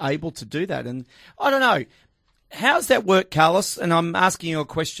aren't able to do that. And I don't know. How's that work, Carlos? And I'm asking you a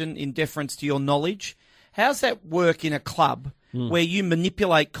question in deference to your knowledge. How's that work in a club where you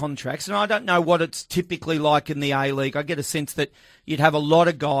manipulate contracts? And I don't know what it's typically like in the A-League. I get a sense that you'd have a lot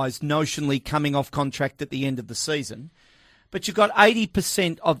of guys notionally coming off contract at the end of the season. But you've got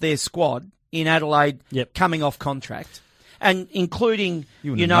 80% of their squad in Adelaide coming off contract. And including,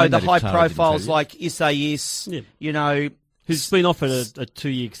 the high profiles like Isaias, who's been offered a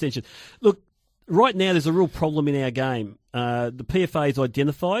 2-year extension. Look, right now there's a real problem in our game. The PFA has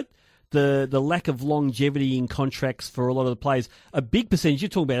identified the lack of longevity in contracts for a lot of the players. A big percentage, you're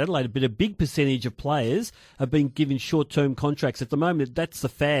talking about Adelaide, but a big percentage of players have been given short-term contracts. At the moment, that's the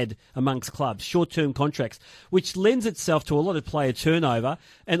fad amongst clubs, short-term contracts, which lends itself to a lot of player turnover,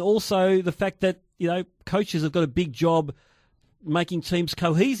 and also the fact that, coaches have got a big job making teams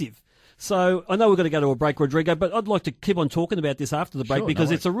cohesive. So I know we're going to go to a break, Rodrigo, but I'd like to keep on talking about this after the break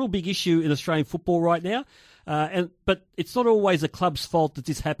because it's a real big issue in Australian football right now. But it's not always a club's fault that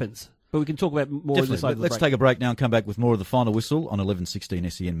this happens. But we can talk about more of this over the break. Let's take a break now and come back with more of the Final Whistle on 1116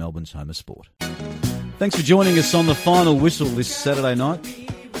 SEN, Melbourne's home of sport. Thanks for joining us on the Final Whistle this Saturday night.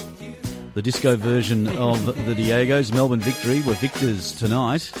 The disco version of the Diegos. Melbourne victory were victors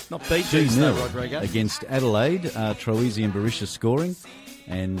tonight. Not beat 2-0 Rodrigo. Against Adelaide. Troisi and Berisha scoring.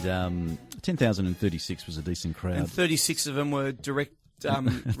 And 10,036 was a decent crowd. And 36 of them were direct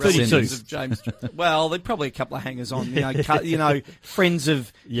relatives of James. Well, there's probably a couple of hangers on, friends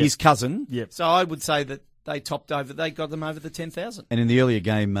of his cousin. Yep. So I would say that they got them over the 10,000. And in the earlier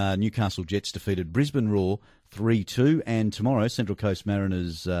game, Newcastle Jets defeated Brisbane Roar 3-2. And tomorrow, Central Coast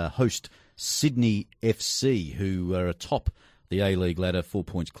Mariners host Sydney FC, who are atop the A-League ladder, 4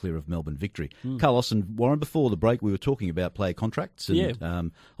 points clear of Melbourne victory. Carlos and Warren, before the break, we were talking about player contracts.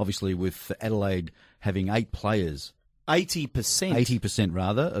 And obviously with Adelaide having 8 players. 80%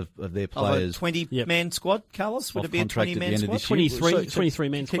 rather, of their players. Of a 20-man squad, Carlos? Would it be a 20-man squad?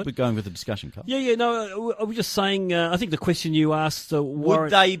 23-man squad. Keep going with the discussion, Carlos. I was just saying, I think the question you asked...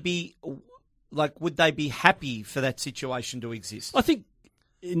 Warren, would they be happy for that situation to exist? I think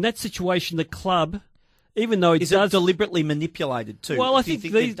in that situation, the club... Even though it deliberately manipulated too? Well, I think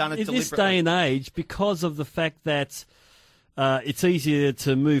they've done it deliberately. In this day and age, because of the fact that it's easier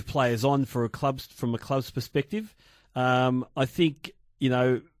to move players on from a club's perspective, I think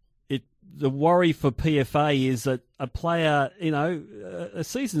the worry for PFA is that a player, a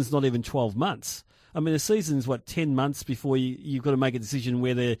season's not even 12 months. I mean, a season's 10 months before you've got to make a decision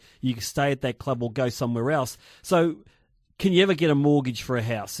whether you stay at that club or go somewhere else. So, can you ever get a mortgage for a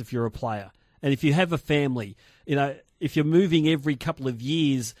house if you're a player? And if you have a family, if you're moving every couple of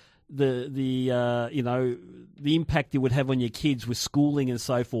years, the impact it would have on your kids with schooling and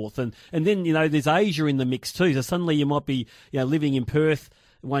so forth, and then there's Asia in the mix too. So suddenly you might be living in Perth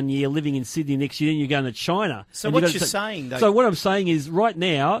one year, living in Sydney next year, then you're going to China. So what you're saying, though? So what I'm saying is, right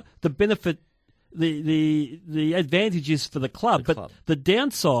now the benefit, the advantage is for the club, but the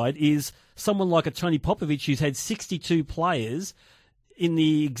downside is someone like a Tony Popovich who's had 62 players in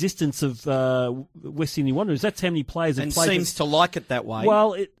the existence of West Sydney Wanderers. That's how many players have played. And seems to like it that way.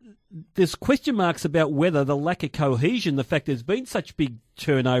 Well, there's question marks about whether the lack of cohesion, the fact there's been such big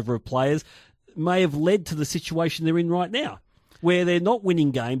turnover of players, may have led to the situation they're in right now. where they're not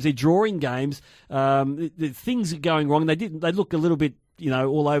winning games, they're drawing games, the things are going wrong. They look a little bit,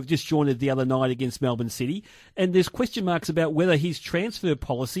 all over, disjointed the other night against Melbourne City. And there's question marks about whether his transfer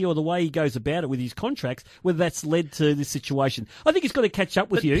policy or the way he goes about it with his contracts, whether that's led to this situation. I think he's got to catch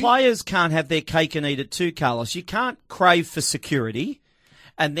up with you. Players can't have their cake and eat it too, Carlos. You can't crave for security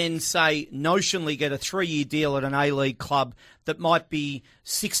and then say notionally get a 3-year deal at an A-League club that might be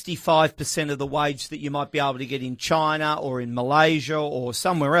 65% of the wage that you might be able to get in China or in Malaysia or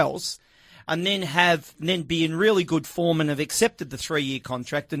somewhere else, and then be in really good form and have accepted the 3-year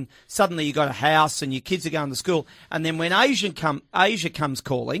contract, and suddenly you've got a house and your kids are going to school. And then when Asia comes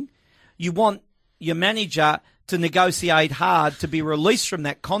calling, you want your manager to negotiate hard to be released from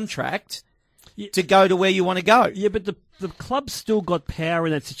that contract to go to where you want to go. Yeah, but the club's still got power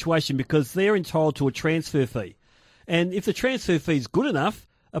in that situation because they're entitled to a transfer fee. And if the transfer fee is good enough,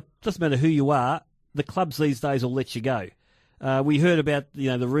 it doesn't matter who you are, the clubs these days will let you go. We heard about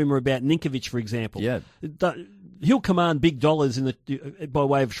the rumour about Ninkovic, for example. Yeah, he'll command big dollars by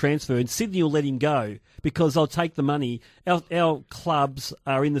way of transfer, and Sydney will let him go because they'll take the money. Our clubs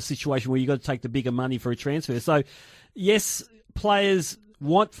are in the situation where you've got to take the bigger money for a transfer. So, yes, players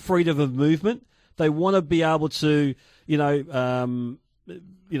want freedom of movement. They want to be able to, not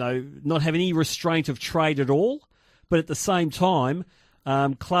have any restraint of trade at all. But at the same time,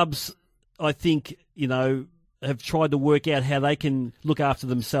 clubs, I think, have tried to work out how they can look after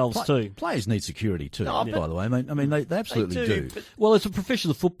themselves too. Players need security too, by the way. I mean, they absolutely do. Well, as a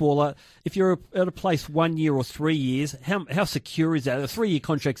professional footballer, if you're at a place 1 year or 3 years, how secure is that? A 3-year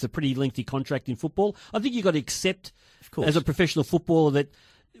contract's a pretty lengthy contract in football. I think you've got to accept, as a professional footballer, that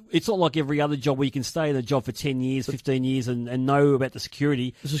it's not like every other job where you can stay in a job for 10 years, 15 years and know about the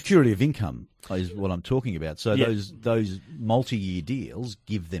security. The security of income is what I'm talking about. So those multi-year deals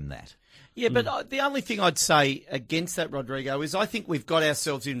give them that. Yeah, but the only thing I'd say against that, Rodrigo, is I think we've got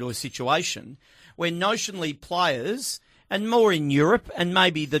ourselves into a situation where notionally players, and more in Europe, and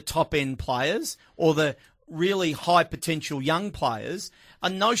maybe the top-end players or the really high-potential young players, are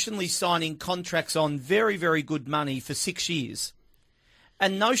notionally signing contracts on very, very good money for 6 years.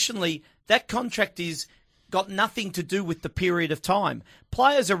 And notionally, that contract is got nothing to do with the period of time.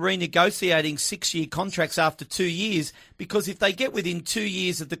 Players are renegotiating 6-year contracts after 2 years because if they get within 2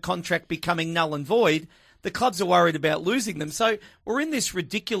 years of the contract becoming null and void, the clubs are worried about losing them. So we're in this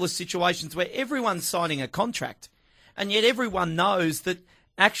ridiculous situation where everyone's signing a contract, and yet everyone knows that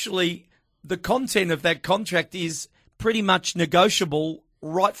actually the content of that contract is pretty much negotiable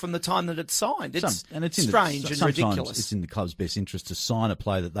right from the time that it's signed. It's strange and ridiculous. It's in the club's best interest to sign a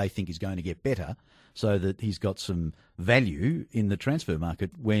player that they think is going to get better, so that he's got some value in the transfer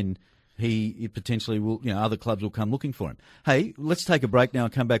market when he potentially will, other clubs will come looking for him. Hey, let's take a break now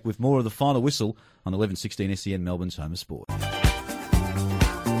and come back with more of the Final Whistle on 11:16 SEN, Melbourne's home of sport.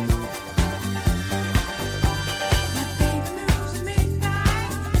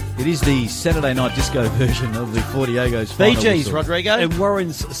 It is the Saturday night disco version of the Fortiego's Final Whistle. Rodrigo. And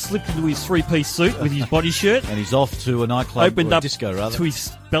Warren's slipped into his 3-piece suit with his body shirt. And he's off to a nightclub, opened or up disco, rather. To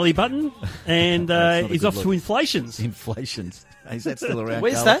his belly button, and he's off to Inflations. Inflations. Is that still around?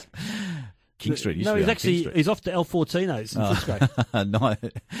 Where's that? King Street. No, he's off to El Fortino's in Footscray.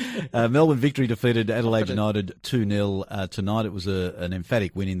 No. Melbourne Victory defeated Adelaide United 2-0 tonight. It was an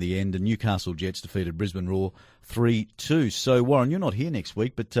emphatic win in the end. And Newcastle Jets defeated Brisbane Roar 3-2. So, Warren, you're not here next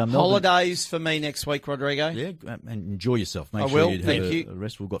week, but Melbourne... Holidays for me next week, Rodrigo. Yeah, and enjoy yourself. Make I sure will. you Thank have you. a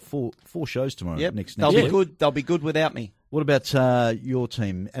rest. We've got four shows tomorrow. Yep. Next They'll be week. good. They'll be good without me. What about your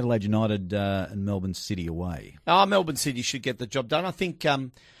team, Adelaide United and Melbourne City away? Melbourne City should get the job done. I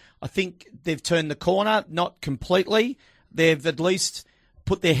think they've turned the corner, not completely. They've at least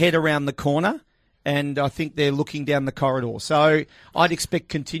put their head around the corner, and I think they're looking down the corridor. So I'd expect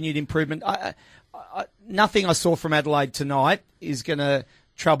continued improvement. Nothing I saw from Adelaide tonight is going to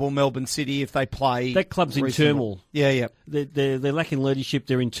trouble Melbourne City if they play. That club's in turmoil. Yeah. They're lacking leadership.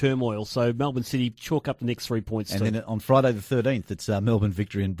 They're in turmoil. So Melbourne City chalk up the next 3 points. And then on Friday the 13th, it's Melbourne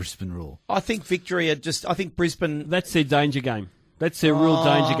Victory and Brisbane Roar. I think Victory I think Brisbane... That's their danger game. That's their real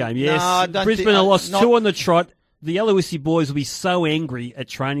danger game. Yes, no, Brisbane have lost 2 on the trot. The Aloisi boys will be so angry at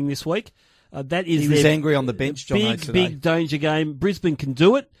training this week. He was angry on the bench, John. Big danger game. Brisbane can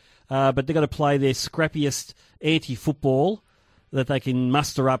do it, but they've got to play their scrappiest anti-football that they can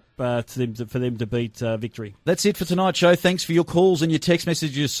muster up for them to beat Victory. That's it for tonight's show. Thanks for your calls and your text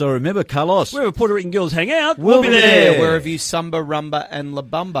messages. So remember, Carlos, wherever Puerto Rican girls hang out, we'll be there. Wherever you Samba, Rumba and La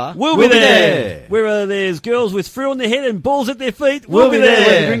Bamba, we'll be there. Wherever there's girls with fruit on their head and balls at their feet, we'll be there.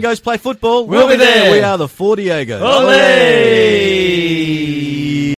 Where the Gringos play football, we'll be there. We are the Fortiegos. Olé!